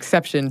kind of the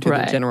exception to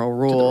the general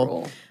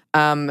rule.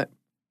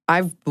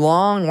 I've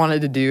long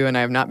wanted to do, and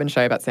I have not been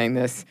shy about saying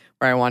this,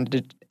 where I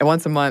wanted to,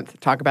 once a month,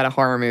 talk about a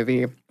horror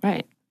movie.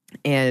 Right.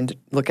 And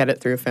look at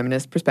it through a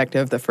feminist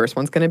perspective. The first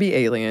one's going to be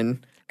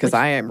Alien, because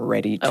I am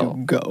ready to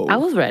go. I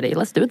was ready.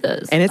 Let's do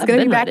this. And it's going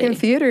to be back in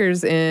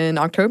theaters in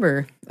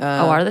October.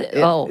 Are they?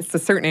 It's a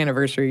certain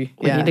anniversary.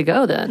 We need to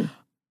go then.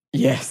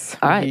 Yes.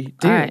 All right.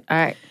 All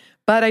right.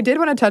 But I did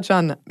want to touch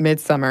on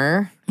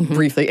Midsommar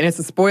briefly, and it's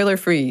a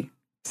spoiler-free.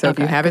 So if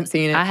you haven't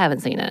seen it. I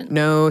haven't seen it.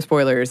 No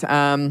spoilers.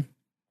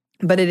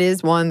 But it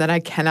is one that I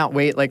cannot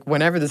wait. Like,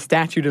 whenever the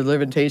statute of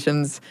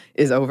limitations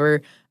is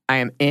over, I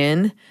am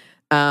in.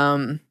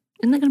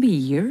 Isn't that going to be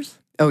years?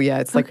 Oh, yeah.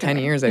 It's 10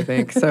 years, I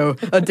think. So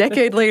a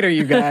decade later,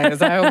 you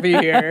guys, I will be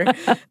here.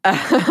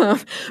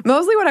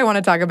 Mostly what I want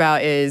to talk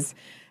about is,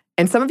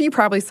 and some of you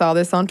probably saw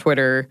this on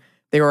Twitter,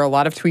 there were a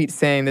lot of tweets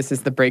saying this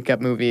is the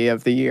breakup movie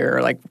of the year.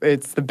 Or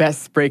it's the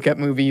best breakup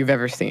movie you've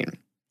ever seen.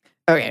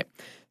 Okay.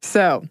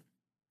 So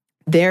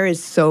there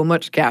is so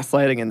much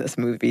gaslighting in this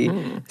movie.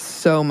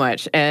 So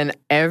much. And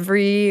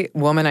every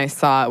woman I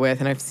saw it with,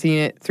 and I've seen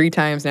it 3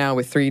 times now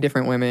with 3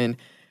 different women,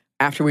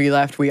 after we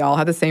left, we all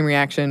had the same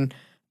reaction.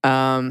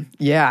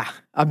 Yeah,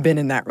 I've been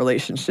in that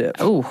relationship.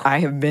 Oh, I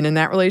have been in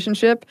that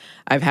relationship.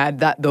 I've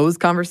had those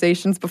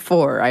conversations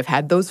before. I've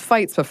had those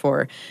fights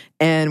before.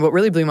 And what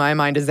really blew my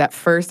mind is that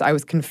first I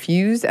was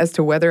confused as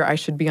to whether I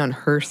should be on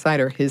her side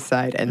or his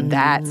side. And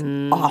that's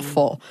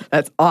awful.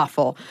 That's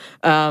awful.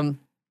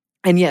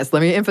 And yes,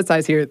 let me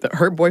emphasize here that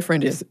her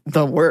boyfriend is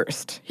the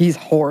worst. He's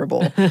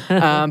horrible.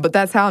 But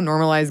that's how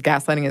normalized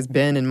gaslighting has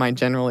been in my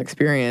general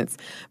experience.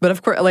 But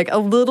of course, a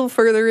little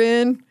further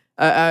in,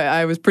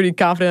 I was pretty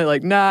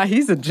confident, nah,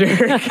 he's a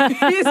jerk.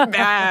 He's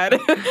bad.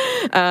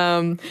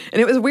 And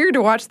it was weird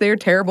to watch their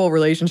terrible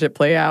relationship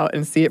play out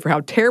and see it for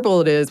how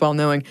terrible it is while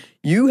knowing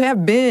you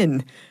have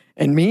been,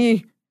 and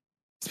me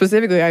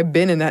specifically, I've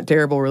been in that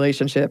terrible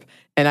relationship,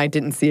 and I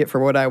didn't see it for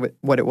what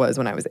it was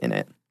when I was in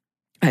it.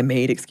 I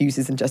made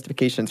excuses and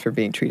justifications for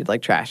being treated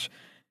like trash.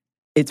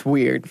 It's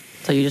weird.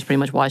 So you just pretty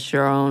much watched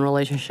your own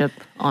relationship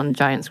on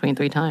giant screen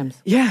 3 times.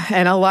 Yeah,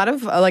 and a lot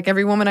of,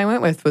 every woman I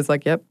went with was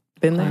like, yep,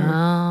 been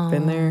there,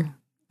 been there.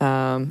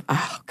 Oh,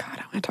 God,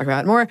 I want to talk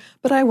about it more,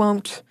 but I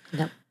won't.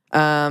 Yep.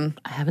 I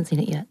haven't seen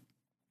it yet.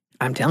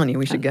 I'm telling you,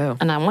 we should go.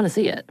 And I want to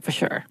see it, for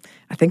sure.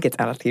 I think it's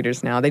out of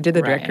theaters now. They did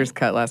the director's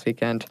cut last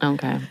weekend.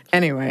 Okay.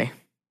 Anyway.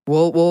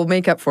 We'll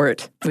make up for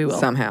it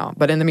somehow.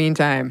 But in the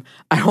meantime,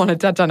 I want to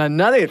touch on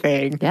another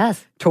thing.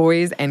 Yes.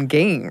 Toys and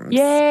games.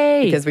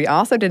 Yay! Because we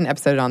also did an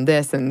episode on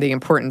this and the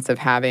importance of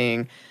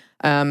having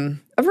a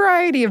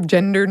variety of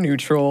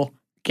gender-neutral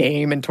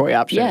game and toy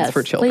options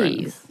for children.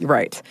 Please.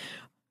 Right.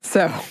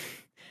 So,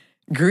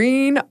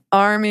 Green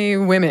Army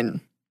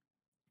Women.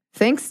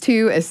 Thanks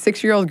to a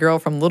 6-year-old girl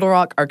from Little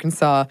Rock,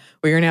 Arkansas,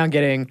 we are now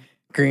getting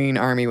Green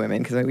Army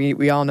Women. Because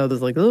we all know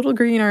those little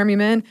Green Army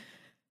men.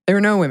 There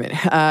were no women.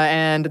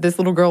 And this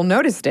little girl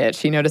noticed it.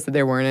 She noticed that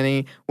there weren't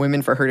any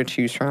women for her to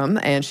choose from.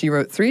 And she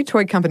wrote 3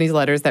 toy companies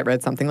letters that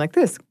read something like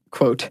this,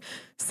 quote,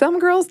 "Some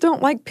girls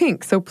don't like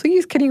pink, so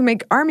please can you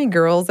make army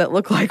girls that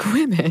look like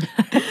women?"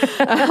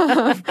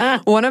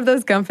 One of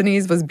those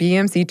companies was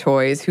BMC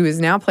Toys, who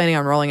is now planning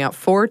on rolling out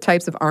 4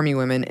 types of army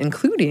women,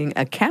 including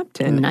a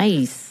captain.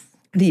 Nice.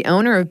 The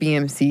owner of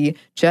BMC,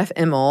 Jeff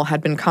Immel,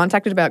 had been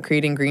contacted about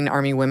creating Green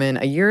Army Women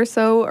a year or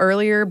so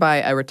earlier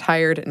by a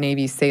retired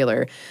Navy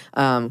sailor,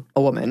 a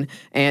woman.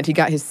 And he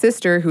got his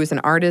sister, who is an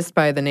artist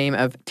by the name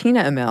of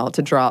Tina Immel,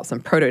 to draw up some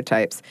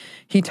prototypes.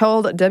 He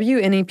told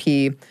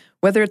WNEP,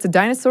 whether it's a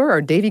dinosaur or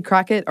Davy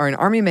Crockett or an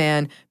army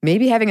man,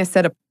 maybe having a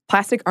set of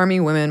plastic army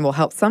women will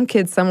help some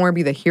kids somewhere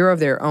be the hero of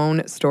their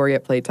own story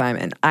at playtime.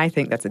 And I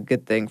think that's a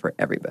good thing for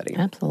everybody.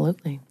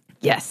 Absolutely.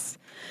 Yes.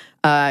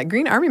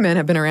 Green Army Men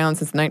have been around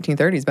since the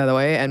 1930s, by the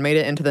way, and made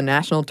it into the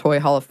National Toy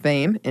Hall of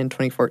Fame in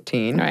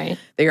 2014. Right.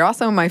 They are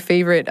also my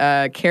favorite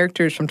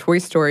characters from Toy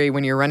Story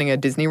when you're running a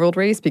Disney World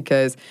race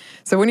because,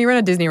 so when you run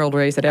a Disney World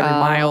race at every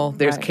mile,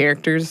 there's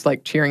characters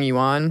like cheering you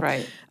on.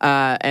 Right.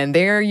 And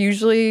they're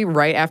usually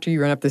right after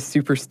you run up this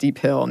super steep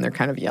hill and they're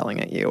kind of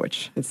yelling at you,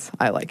 which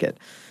I like it.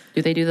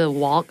 Do they do the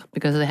walk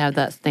because they have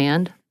that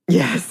stand?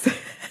 Yes.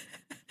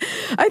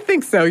 I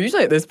think so.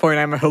 Usually at this point,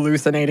 I'm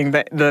hallucinating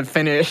the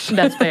finish.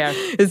 That's fair.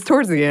 It's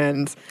towards the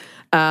end.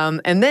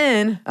 And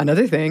then,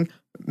 another thing,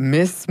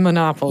 Miss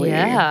Monopoly.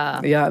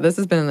 Yeah. Yeah, this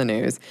has been in the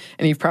news.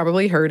 And you've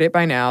probably heard it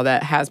by now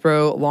that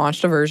Hasbro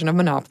launched a version of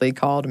Monopoly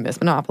called Miss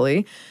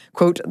Monopoly.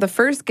 Quote, the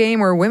first game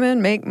where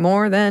women make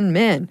more than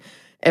men.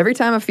 Every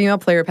time a female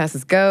player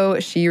passes go,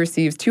 she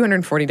receives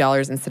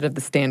 $240 instead of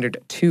the standard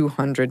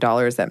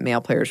 $200 that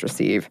male players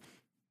receive.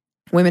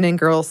 Women and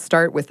girls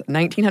start with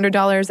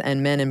 $1,900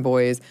 and men and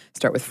boys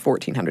start with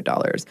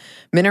 $1,400.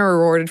 Men are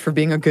rewarded for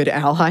being a good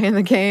ally in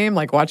the game,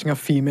 like watching a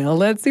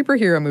female-led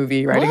superhero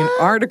movie, writing an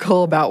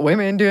article about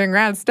women doing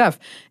rad stuff,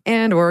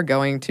 and or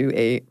going to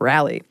a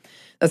rally.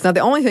 That's not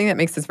the only thing that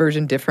makes this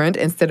version different.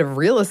 Instead of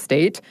real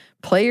estate,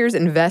 players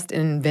invest in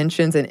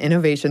inventions and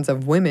innovations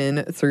of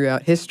women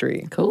throughout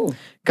history. Cool.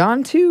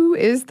 Gone too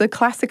is the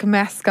classic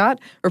mascot,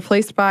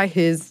 replaced by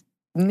his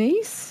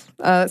niece.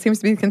 Seems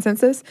to be the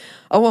consensus.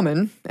 A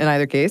woman, in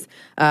either case.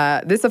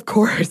 This, of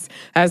course,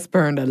 has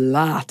spurned a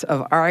lot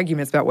of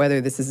arguments about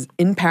whether this is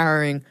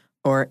empowering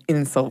or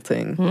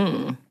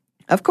insulting.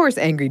 Of course,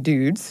 angry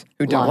dudes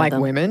who don't like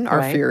women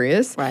are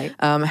furious. Right.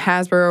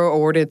 Hasbro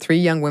awarded 3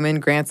 young women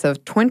grants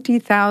of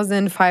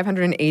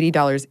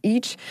 $20,580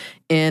 each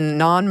in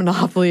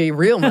non-Monopoly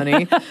real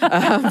money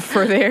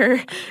for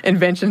their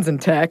inventions and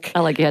tech.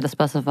 I like you had to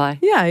specify.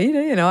 Yeah,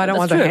 you know, I don't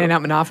want them handing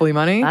out Monopoly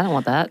money. I don't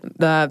want that.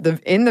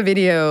 In the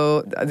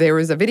video, there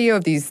was a video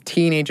of these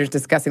teenagers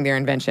discussing their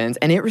inventions,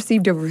 and it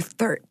received over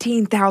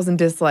 13,000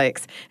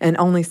 dislikes and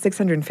only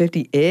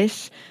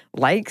 650-ish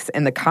likes,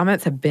 and the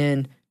comments have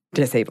been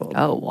disabled.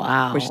 Oh,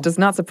 wow. Which does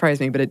not surprise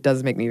me, but it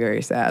does make me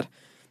very sad.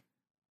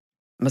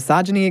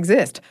 Misogyny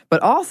exists,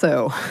 but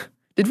also,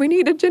 did we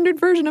need a gendered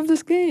version of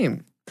this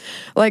game?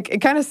 Like, it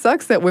kind of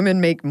sucks that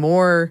women make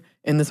more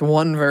in this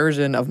one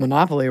version of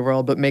Monopoly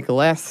world, but make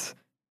less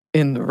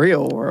in the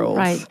real world.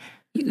 Right.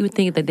 You would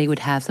think that they would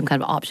have some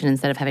kind of option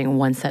instead of having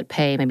one set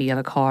pay. Maybe you have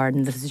a card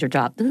and this is your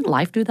job. Doesn't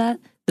life do that?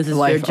 This is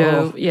Life, your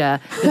job. Yeah.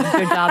 This is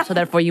your job, so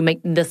therefore you make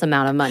this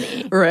amount of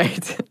money.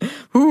 Right.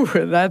 Ooh,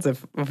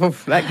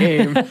 that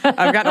game.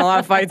 I've gotten a lot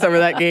of fights over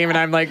that game, and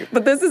I'm like,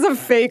 but this is a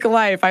fake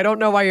life. I don't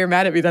know why you're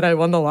mad at me that I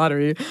won the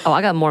lottery. Oh,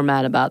 I got more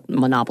mad about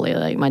Monopoly.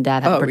 Like, my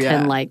dad had to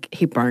pretend like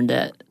he burned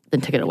it,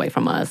 then took it away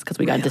from us because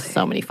we got into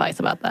so many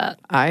fights about that.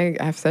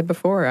 I've said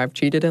before, I've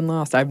cheated and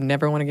lost. I've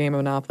never won a game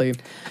of Monopoly.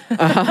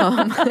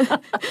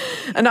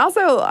 And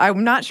also,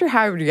 I'm not sure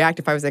how I would react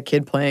if I was a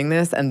kid playing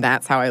this, and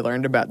that's how I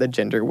learned about the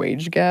gender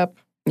wage gap.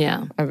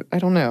 Yeah. I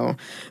don't know.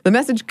 The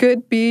message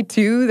could be,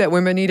 too, that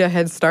women need a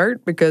head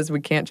start because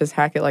we can't just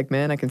hack it like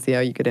men. I can see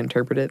how you could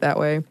interpret it that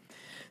way.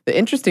 The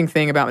interesting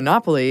thing about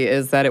Monopoly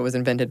is that it was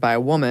invented by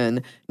a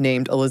woman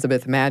named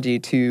Elizabeth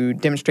Maggi to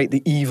demonstrate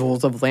the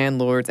evils of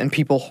landlords and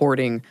people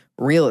hoarding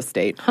real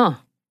estate. Huh.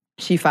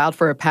 She filed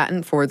for a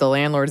patent for the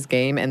landlord's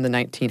game in the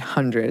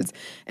 1900s,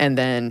 and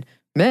then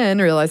men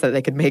realized that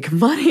they could make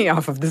money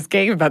off of this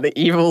game about the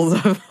evils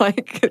of,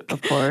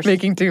 of course,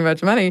 making too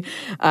much money.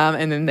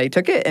 And then they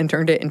took it and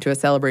turned it into a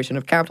celebration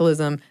of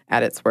capitalism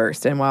at its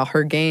worst. And while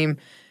her game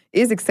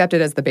is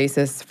accepted as the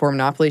basis for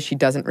Monopoly, she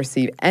doesn't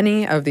receive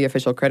any of the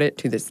official credit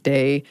to this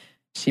day.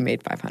 She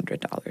made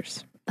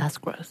 $500. That's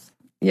gross.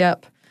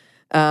 Yep.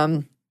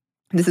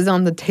 This is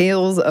on the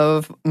tails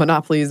of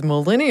Monopoly's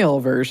millennial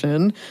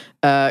version.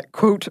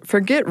 Quote,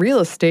 forget real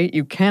estate,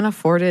 you can't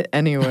afford it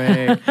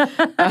anyway.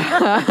 And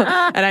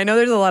I know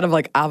there's a lot of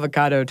like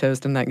avocado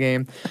toast in that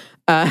game.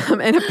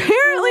 And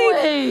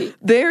apparently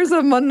there's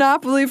a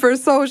Monopoly for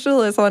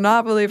socialist,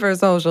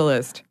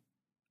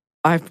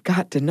 I've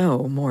got to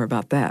know more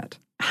about that.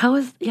 How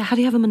do you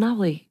have a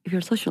monopoly if you're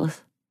a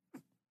socialist?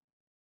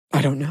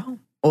 I don't know.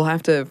 We'll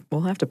have to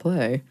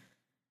play.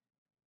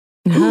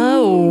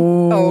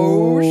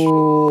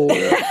 Oh.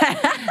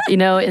 You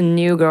know, in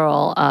New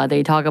Girl,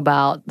 they talk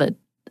about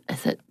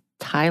is it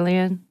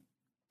Thailand?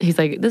 He's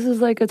like, this is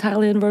like a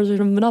Thailand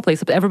version of Monopoly,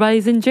 except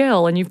everybody's in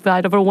jail and you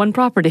fight over one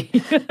property.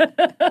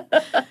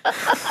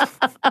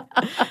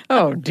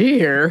 Oh,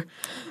 dear.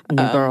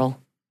 New Girl.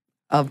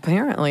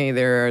 Apparently,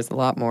 there's a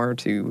lot more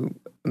to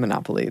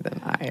Monopoly than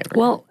I ever.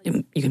 Well,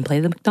 you can play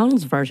the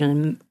McDonald's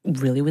version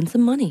and really win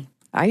some money.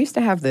 I used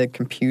to have the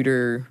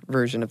computer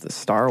version of the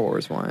Star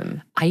Wars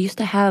one. I used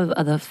to have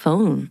the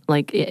phone.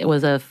 Like, it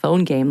was a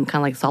phone game,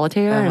 kind of like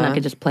Solitaire, and I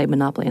could just play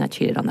Monopoly, and I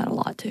cheated on that a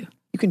lot, too.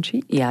 You can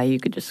cheat? Yeah, you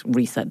could just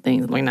reset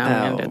things. Like, no,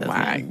 I'm going to do this.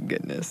 My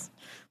goodness.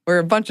 We're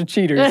a bunch of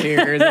cheaters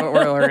here is what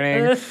we're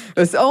learning.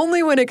 It's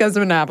only when it comes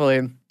to Monopoly,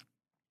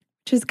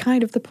 which is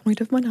kind of the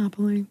point of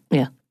Monopoly.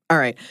 Yeah. All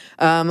right.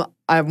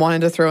 I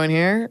wanted to throw in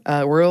here,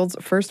 world's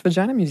first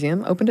vagina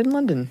museum opened in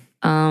London.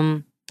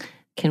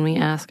 Can we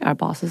ask our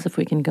bosses if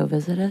we can go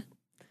visit it?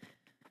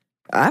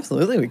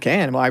 Absolutely, we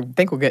can. Well, I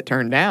think we'll get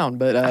turned down,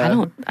 but... I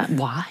don't...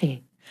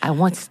 why? I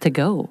want to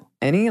go.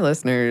 Any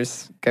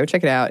listeners, go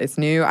check it out. It's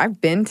new. I've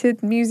been to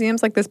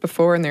museums like this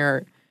before, and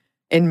they're,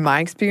 in my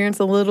experience,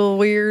 a little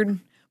weird.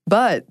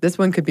 But this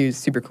one could be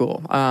super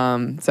cool.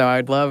 So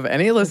I'd love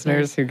any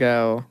listeners who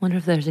go. Wonder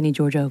if there's any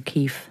Georgia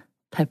O'Keeffe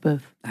type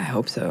of... I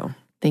hope so.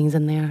 Things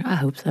in there. I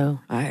hope so.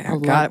 We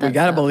got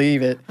to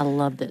believe it. I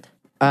loved it.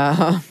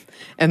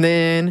 And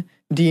then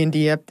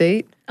D&D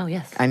update. Oh,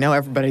 yes. I know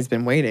everybody's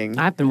been waiting.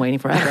 I've been waiting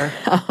forever.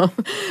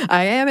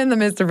 I am in the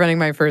midst of running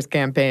my first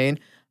campaign.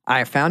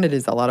 I found it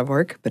is a lot of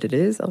work, but it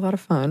is a lot of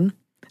fun.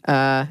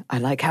 I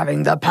like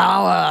having the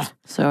power.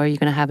 So are you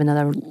going to have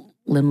another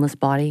limbless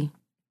body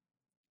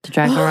to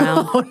drag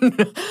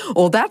around?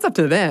 Well, that's up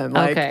to them.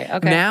 Like, okay.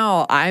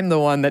 Now I'm the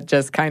one that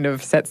just kind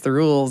of sets the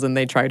rules and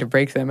they try to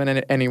break them in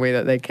any way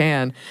that they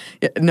can.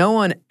 No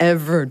one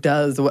ever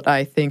does what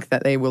I think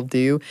that they will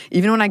do.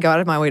 Even when I go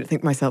out of my way to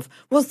think to myself,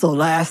 what's the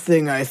last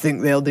thing I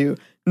think they'll do?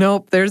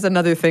 Nope, there's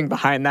another thing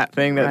behind that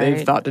thing that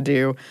they've thought to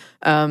do.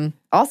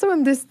 Also,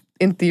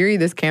 in theory,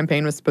 this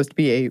campaign was supposed to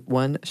be a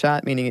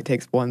one-shot, meaning it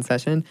takes one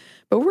session.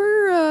 But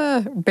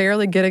we're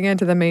barely getting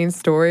into the main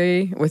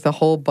story with a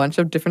whole bunch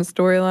of different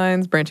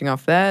storylines branching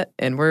off that.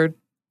 And we're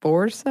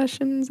 4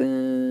 sessions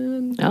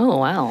in. Oh,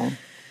 wow.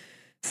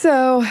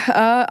 So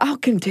I'll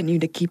continue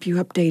to keep you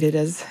updated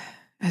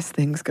as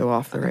things go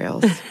off the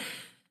rails.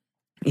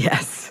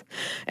 Yes.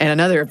 And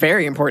another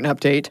very important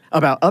update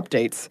about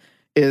updates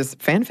is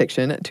fan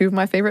fiction. 2 of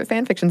my favorite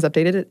fan fictions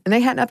updated it, and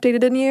they hadn't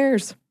updated in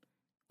years.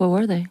 What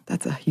were they?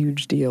 That's a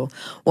huge deal.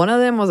 One of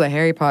them was a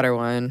Harry Potter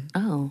one.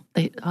 Oh,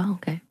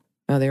 okay.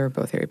 No, they were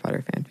both Harry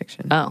Potter fan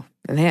fiction. Oh.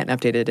 And they hadn't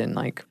updated in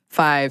like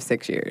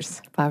 5-6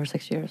 years. 5 or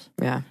 6 years.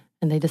 Yeah.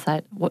 And they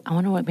decide, I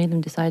wonder what made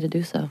them decide to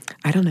do so.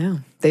 I don't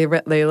know. They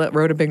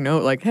wrote a big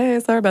note like, hey,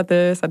 sorry about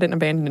this. I didn't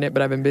abandon it,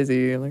 but I've been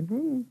busy. I'm like,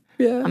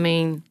 yeah. I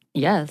mean,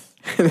 yes.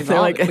 We've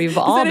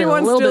all been a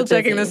little still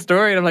checking this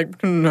story? And I'm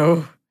like,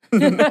 no.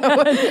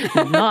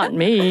 Not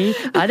me.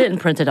 I didn't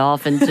print it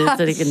off and just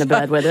sitting in the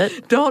bed with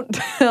it. Don't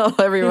tell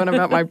everyone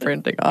about my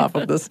printing off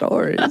of the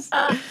stories.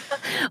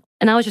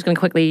 And I was just going to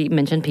quickly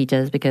mention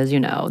Peaches because,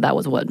 that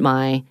was what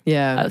my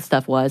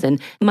stuff was.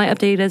 And my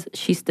update is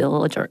she's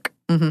still a jerk,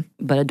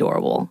 but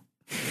adorable.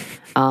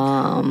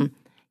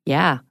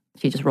 Yeah,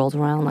 she just rolls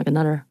around like a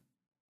nutter.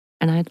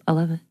 And I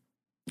love it.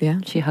 Yeah.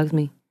 She hugs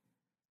me.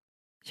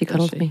 She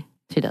cuddles me.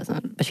 She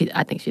doesn't, but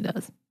I think she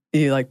does.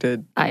 You like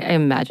to... I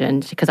imagine,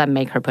 because I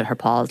make her put her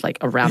paws like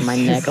around my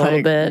neck a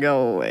little bit.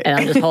 Go away. And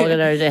I'm just holding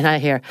her, and I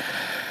hear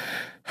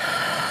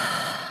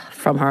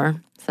from her.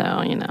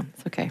 So,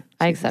 it's okay.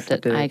 I accept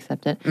it.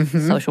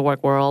 Mm-hmm. Social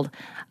work world.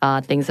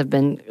 Things have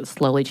been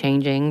slowly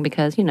changing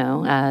because,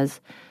 as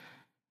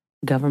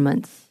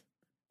governments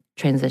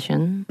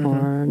transition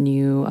or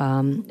new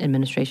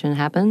administration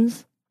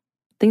happens,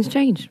 things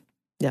change.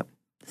 Yep.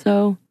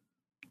 So,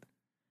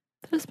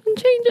 there's been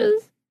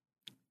changes.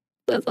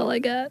 That's all I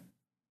got.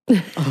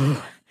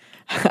 Oh,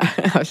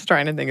 I was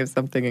trying to think of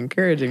something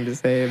encouraging to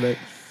say, but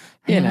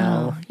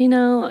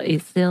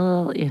it's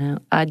still,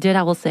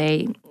 I will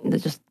say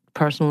that just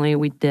personally,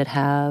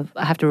 I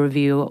have to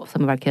review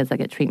some of our kids that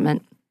get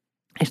treatment.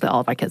 Actually, all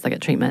of our kids that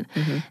get treatment.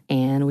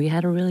 And we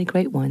had a really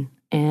great one.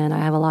 And I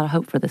have a lot of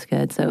hope for this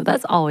kid. So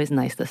that's always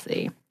nice to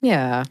see.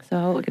 Yeah. So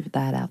I'll give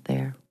that out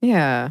there.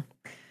 Yeah.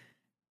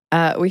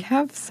 We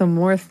have some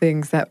more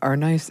things that are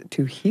nice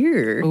to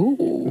hear.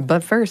 Ooh.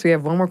 But first, we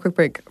have one more quick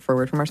break for a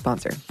word from our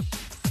sponsor.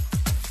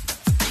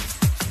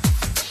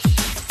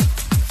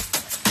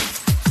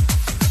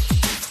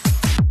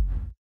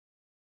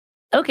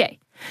 Okay.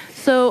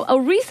 So a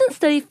recent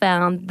study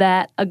found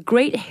that a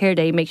great hair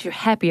day makes you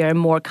happier and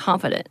more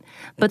confident.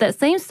 But that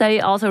same study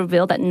also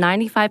revealed that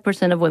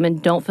 95% of women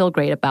don't feel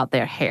great about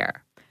their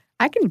hair.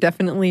 I can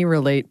definitely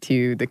relate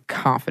to the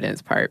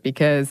confidence part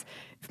because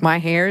if my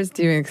hair is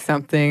doing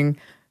something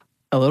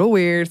a little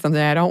weird, something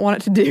I don't want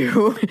it to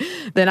do,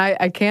 then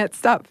I can't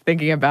stop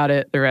thinking about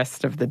it the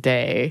rest of the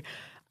day.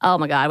 Oh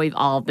my God, we've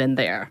all been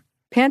there.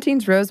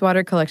 Pantene's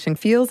Rosewater collection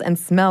feels and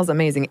smells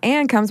amazing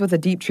and comes with a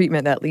deep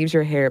treatment that leaves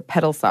your hair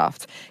petal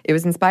soft. It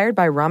was inspired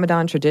by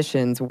Ramadan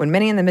traditions when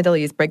many in the Middle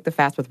East break the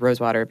fast with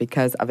rosewater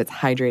because of its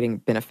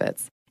hydrating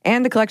benefits.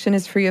 And the collection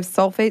is free of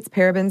sulfates,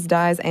 parabens,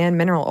 dyes, and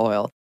mineral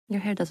oil. Your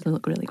hair does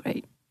look really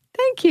great.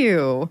 Thank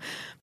you.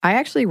 I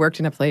actually worked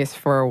in a place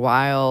for a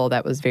while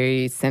that was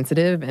very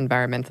sensitive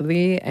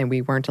environmentally, and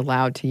we weren't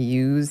allowed to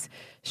use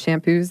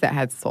shampoos that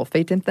had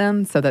sulfate in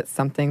them, so that's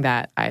something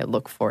that I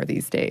look for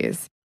these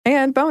days.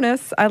 And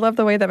bonus, I love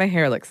the way that my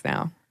hair looks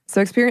now. So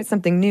experience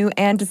something new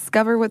and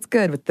discover what's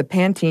good with the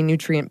Pantene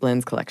Nutrient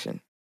Blends collection.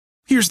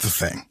 Here's the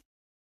thing.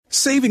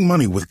 Saving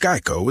money with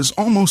Geico is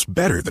almost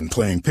better than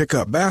playing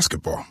pickup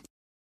basketball.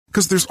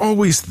 Because there's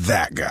always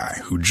that guy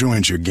who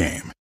joins your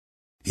game.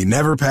 He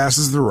never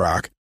passes the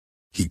rock,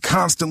 he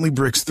constantly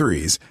bricks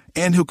threes,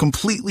 and he'll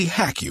completely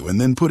hack you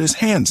and then put his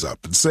hands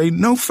up and say,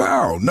 "No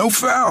foul, no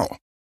foul."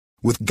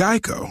 With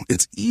Geico,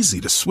 it's easy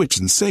to switch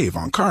and save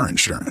on car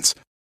insurance.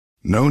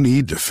 No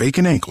need to fake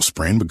an ankle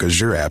sprain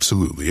because you're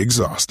absolutely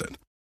exhausted.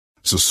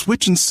 So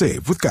switch and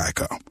save with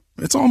Geico.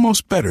 It's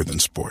almost better than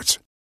sports.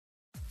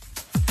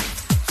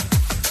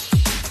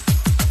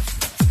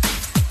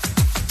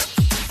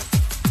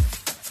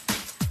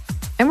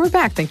 And we're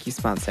back. Thank you,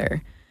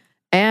 sponsor.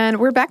 And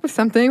we're back with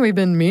something we've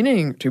been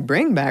meaning to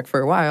bring back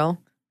for a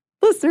while.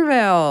 Listener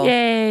mail.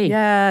 Yay.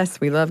 Yes,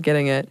 we love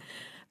getting it.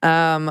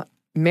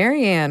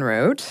 Marianne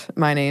wrote,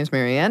 "My name's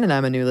Marianne, and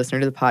I'm a new listener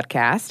to the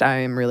podcast. I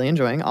am really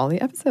enjoying all the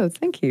episodes.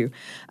 Thank you.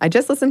 I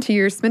just listened to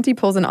your SMNTY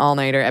Pulls an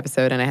All-Nighter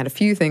episode, and I had a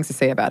few things to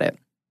say about it.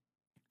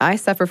 I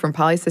suffer from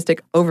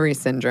polycystic ovary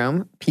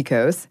syndrome,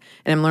 PCOS,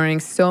 and I'm learning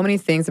so many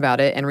things about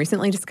it and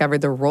recently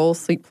discovered the role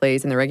sleep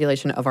plays in the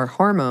regulation of our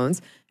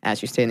hormones,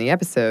 as you say in the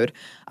episode.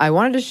 I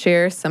wanted to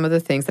share some of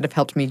the things that have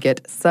helped me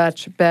get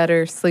such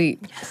better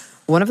sleep.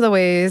 One of the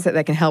ways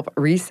that can help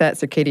reset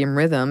circadian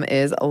rhythm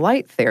is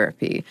light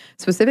therapy,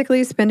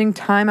 specifically spending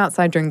time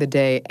outside during the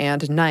day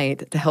and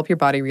night to help your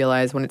body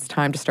realize when it's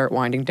time to start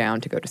winding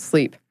down to go to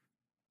sleep.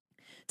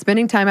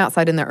 Spending time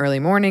outside in the early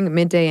morning,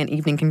 midday, and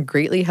evening can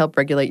greatly help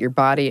regulate your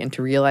body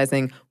into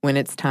realizing when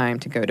it's time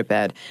to go to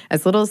bed.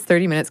 As little as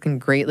 30 minutes can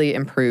greatly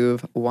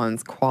improve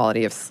one's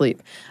quality of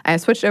sleep. I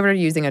have switched over to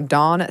using a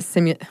dawn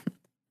simulator.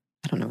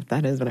 I don't know what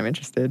that is, but I'm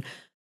interested.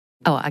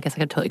 Oh, I guess I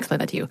could totally explain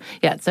that to you.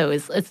 Yeah, so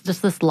it's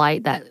just this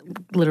light that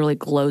literally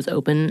glows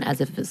open as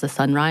if it's a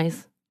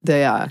sunrise.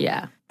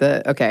 Yeah.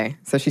 Okay,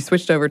 so she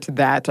switched over to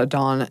that, a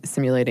dawn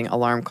simulating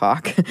alarm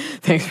clock.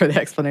 Thanks for the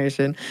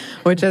explanation,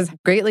 which has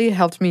greatly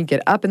helped me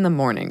get up in the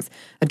mornings.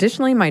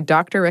 Additionally, my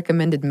doctor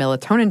recommended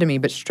melatonin to me,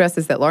 but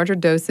stresses that larger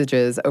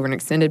dosages over an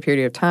extended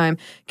period of time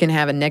can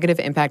have a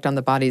negative impact on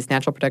the body's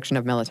natural production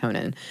of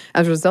melatonin.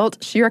 As a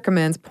result, she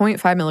recommends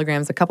 0.5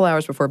 milligrams a couple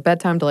hours before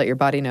bedtime to let your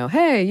body know,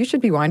 hey, you should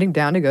be winding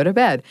down to go to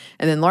bed,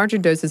 and then larger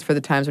doses for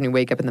the times when you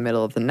wake up in the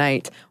middle of the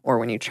night or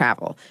when you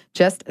travel.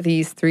 Just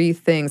these 3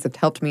 things have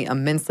helped me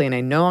immensely, and I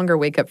no longer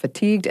wake up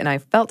fatigued, and I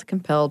felt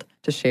compelled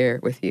to share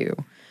with you.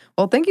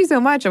 Well, thank you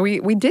so much.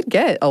 We did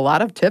get a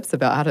lot of tips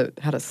about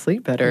how to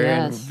sleep better,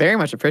 and very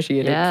much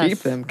appreciate it. Keep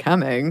them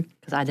coming.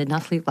 Because I did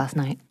not sleep last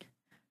night.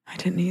 I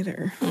didn't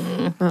either.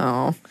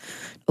 Oh.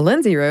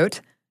 Lindsay wrote,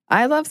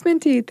 I love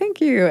SMNTY.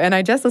 Thank you. And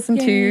I just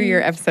listened to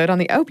your episode on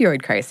the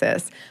opioid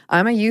crisis.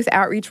 I'm a youth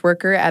outreach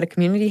worker at a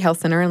community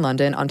health center in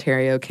London,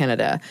 Ontario,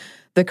 Canada.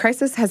 The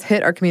crisis has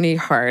hit our community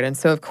hard, and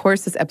so of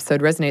course this episode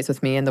resonates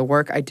with me and the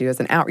work I do as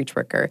an outreach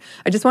worker.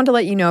 I just wanted to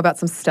let you know about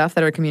some stuff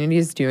that our community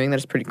is doing that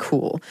is pretty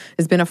cool.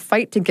 It's been a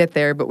fight to get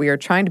there, but we are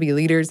trying to be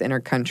leaders in our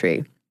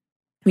country.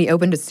 We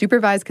opened a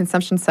supervised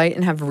consumption site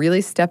and have really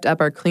stepped up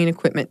our clean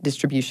equipment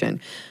distribution.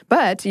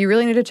 But you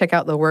really need to check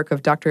out the work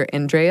of Dr.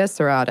 Andrea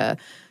Serrata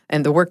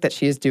and the work that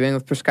she is doing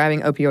with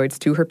prescribing opioids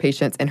to her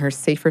patients in her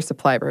Safer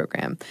Supply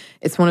program.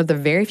 It's one of the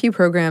very few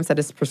programs that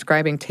is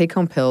prescribing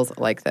take-home pills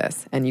like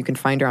this. And you can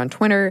find her on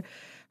Twitter.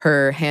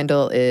 Her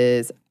handle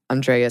is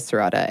Andrea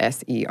Serrata,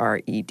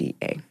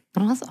 Sereda.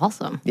 Oh, that's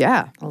awesome.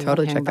 Yeah,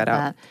 totally check that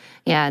out.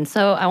 Yeah, and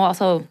so I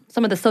also,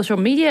 some of the social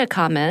media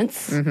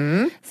comments,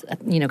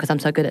 because I'm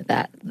so good at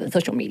that, the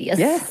social media.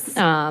 Yes.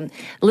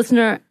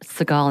 Listener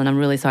Segal, and I'm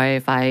really sorry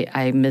if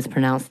I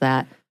mispronounced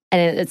that.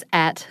 And it's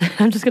at,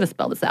 I'm just going to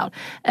spell this out,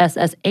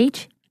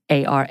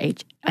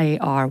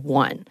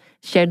 SSHARHAR1.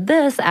 Shared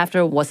this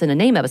after What's in a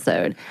Name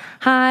episode.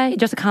 Hi,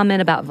 just a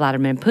comment about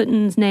Vladimir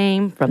Putin's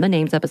name from the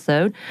names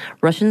episode.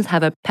 Russians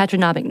have a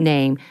patronymic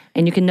name,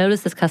 and you can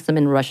notice this custom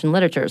in Russian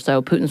literature.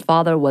 So Putin's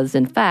father was,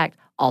 in fact,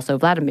 also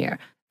Vladimir.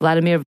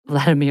 Vladimir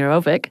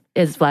Vladimirovich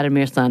is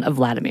Vladimir's son of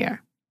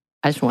Vladimir.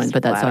 I just wanted to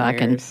put that so I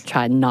can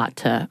try not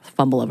to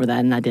fumble over that,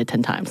 and I did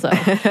 10 times, so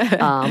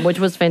which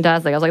was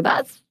fantastic. I was like,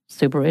 that's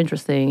super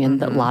interesting,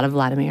 and a lot of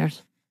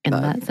Vladimirs in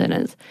that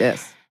sentence.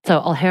 Yes. So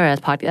Alhera's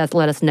podcast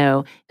let us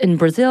know, in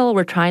Brazil,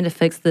 we're trying to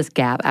fix this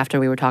gap after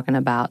we were talking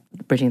about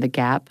bridging the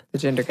gap. The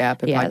gender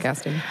gap in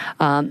podcasting.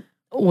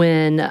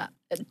 When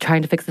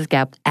trying to fix this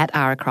gap at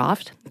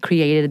Hourcroft,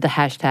 created the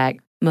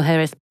hashtag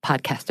Mujeres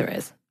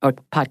Podcasteres, or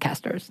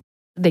podcasters.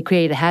 They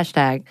created a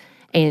hashtag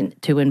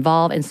to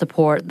involve and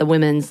support the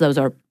women's,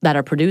 that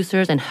are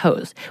producers and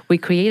hosts. We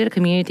created a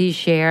community,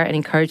 share, and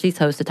encourage these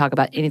hosts to talk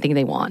about anything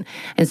they want.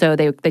 And so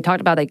they talked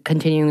about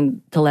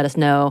continuing to let us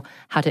know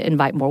how to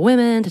invite more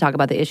women to talk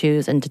about the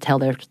issues and to tell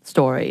their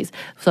stories.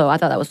 So I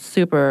thought that was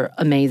super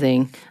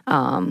amazing,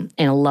 and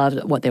I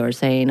loved what they were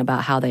saying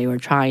about how they were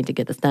trying to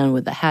get this done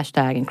with the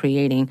hashtag and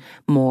creating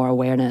more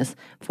awareness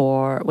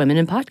for women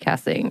in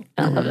podcasting.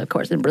 And I loved it, of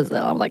course, in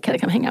Brazil. I'm like, can I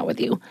come hang out with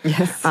you?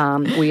 Yes.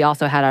 We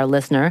also had our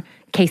listener,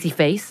 Casey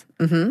Face.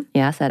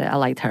 Yeah, I said it. I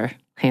liked her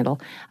handle,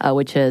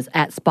 which is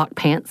at Spock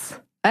Pants.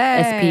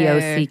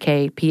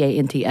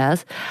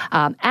 SPOCKPANTS,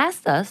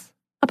 asked us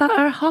about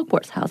our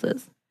Hogwarts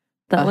houses.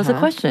 That was a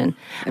question.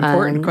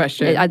 Important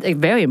question. A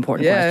very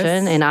important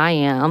question. And I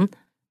am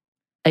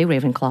a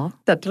Ravenclaw.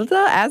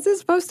 As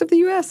is most of the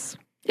U.S.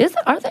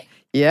 Are they?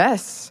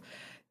 Yes.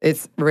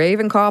 It's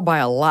Ravenclaw by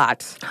a lot.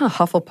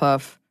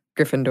 Hufflepuff,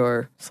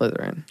 Gryffindor,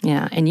 Slytherin.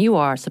 Yeah, and you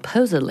are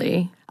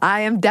supposedly...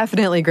 I am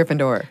definitely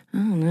Gryffindor. I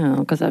don't know,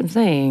 because I'm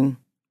saying,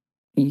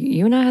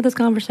 you and I had this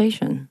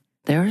conversation.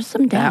 There is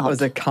some doubt. That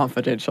was a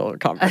confidential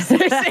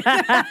conversation.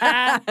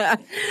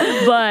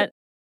 But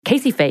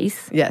Casey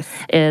Face yes.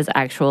 is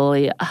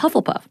actually a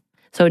Hufflepuff.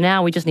 So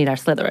now we just need our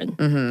Slytherin.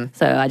 Mm-hmm.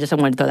 So I just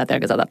wanted to throw that there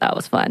because I thought that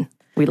was fun.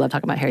 We love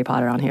talking about Harry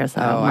Potter on here, so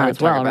might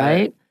as well,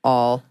 right?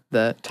 All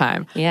the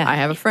time. Yeah. I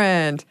have a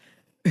friend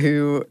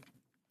who,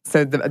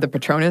 so the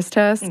Patronus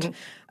test,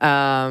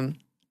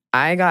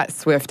 I got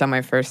Swift on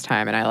my first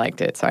time and I liked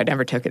it, so I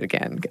never took it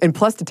again. And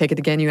plus, to take it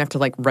again, you have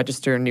to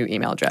register a new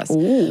email address.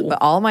 Ooh. But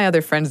all my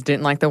other friends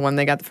didn't like the one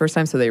they got the first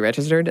time, so they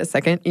registered a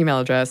second email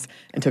address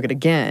and took it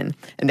again.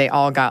 And they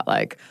all got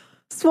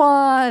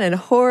swan and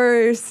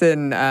horse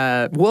and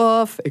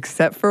wolf,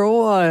 except for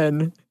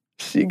one.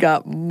 She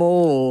got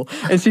mole.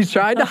 And she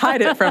tried to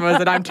hide it from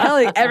us. And I'm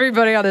telling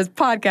everybody on this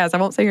podcast, I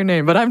won't say her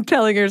name, but I'm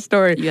telling her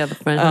story. You have a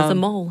friend who's a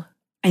mole.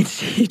 And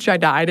she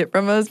tried to hide it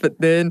from us, but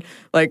then,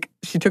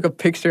 she took a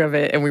picture of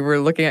it, and we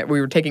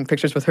were taking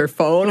pictures with her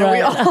phone, and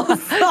we all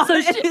saw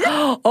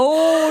it.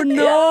 Oh,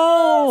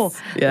 no.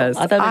 Yes.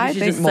 I thought maybe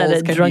she just said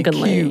it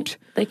drunkenly. Cute.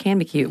 They can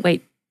be cute.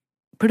 Wait,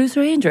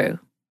 producer Andrew,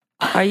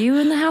 are you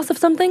in the house of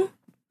something?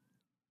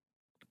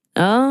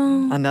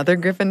 Oh. Another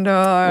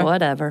Gryffindor.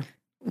 Whatever.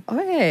 Oh,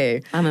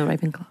 hey. I'm a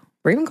Ravenclaw.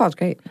 Ravenclaw's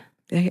great.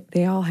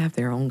 They all have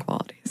their own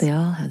qualities. They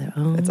all have their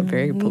own. It's a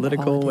very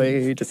political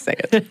way to say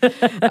it.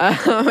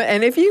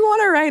 And if you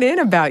want to write in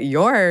about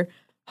your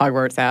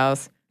Hogwarts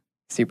house,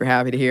 super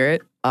happy to hear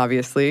it,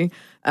 obviously.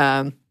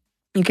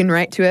 You can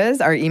write to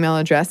us. Our email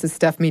address is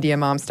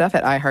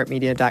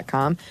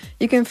stuffmediamomstuff@iheartmedia.com.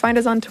 You can find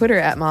us on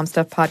Twitter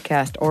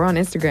 @momstuffpodcast or on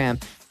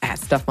Instagram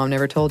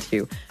 @stuffmomnevertold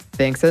you.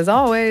 Thanks, as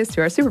always,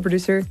 to our super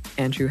producer,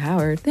 Andrew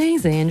Howard.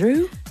 Thanks,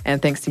 Andrew.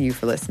 And thanks to you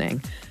for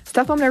listening.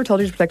 Stuff Mom Never Told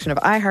You is a production of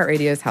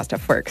iHeartRadio's How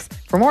Stuff Works.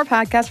 For more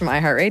podcasts from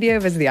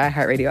iHeartRadio, visit the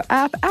iHeartRadio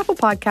app, Apple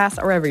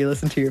Podcasts, or wherever you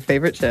listen to your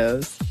favorite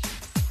shows.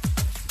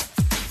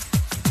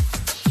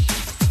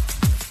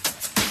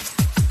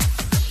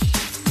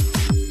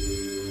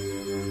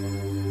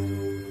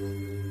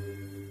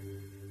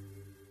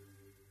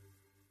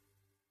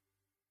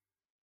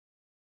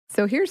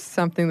 So here's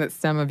something that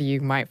some of you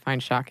might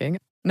find shocking.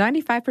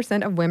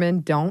 95% of women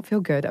don't feel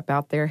good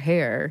about their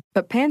hair,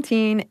 but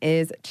Pantene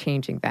is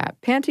changing that.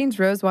 Pantene's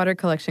Rosewater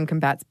collection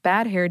combats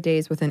bad hair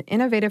days with an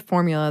innovative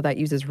formula that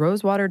uses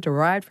rosewater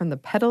derived from the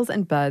petals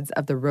and buds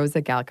of the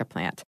Rosa gallica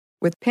plant.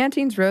 With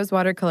Pantene's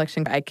Rosewater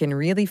collection, I can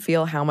really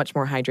feel how much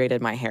more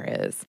hydrated my hair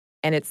is.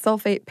 And it's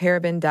sulfate,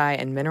 paraben, dye,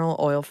 and mineral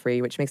oil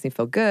free, which makes me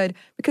feel good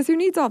because who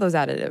needs all those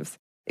additives?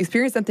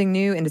 Experience something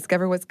new and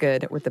discover what's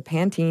good with the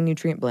Pantene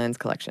Nutrient Blends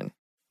collection.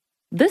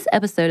 This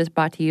episode is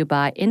brought to you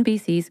by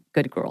NBC's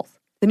Good Girls.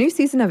 The new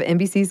season of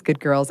NBC's Good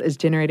Girls is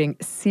generating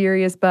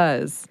serious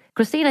buzz.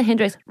 Christina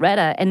Hendricks,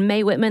 Retta, and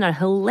Mae Whitman are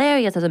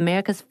hilarious as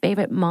America's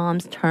favorite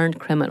moms turned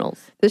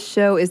criminals. This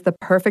show is the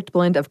perfect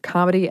blend of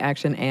comedy,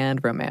 action,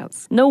 and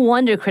romance. No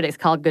wonder critics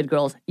call Good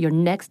Girls your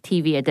next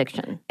TV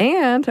addiction.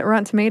 And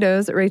Rotten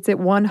Tomatoes rates it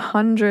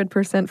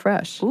 100%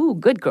 fresh. Ooh,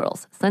 Good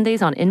Girls,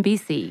 Sundays on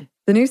NBC.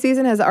 The new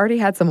season has already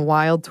had some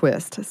wild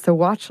twists, so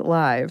watch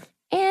live.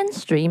 And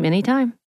stream anytime.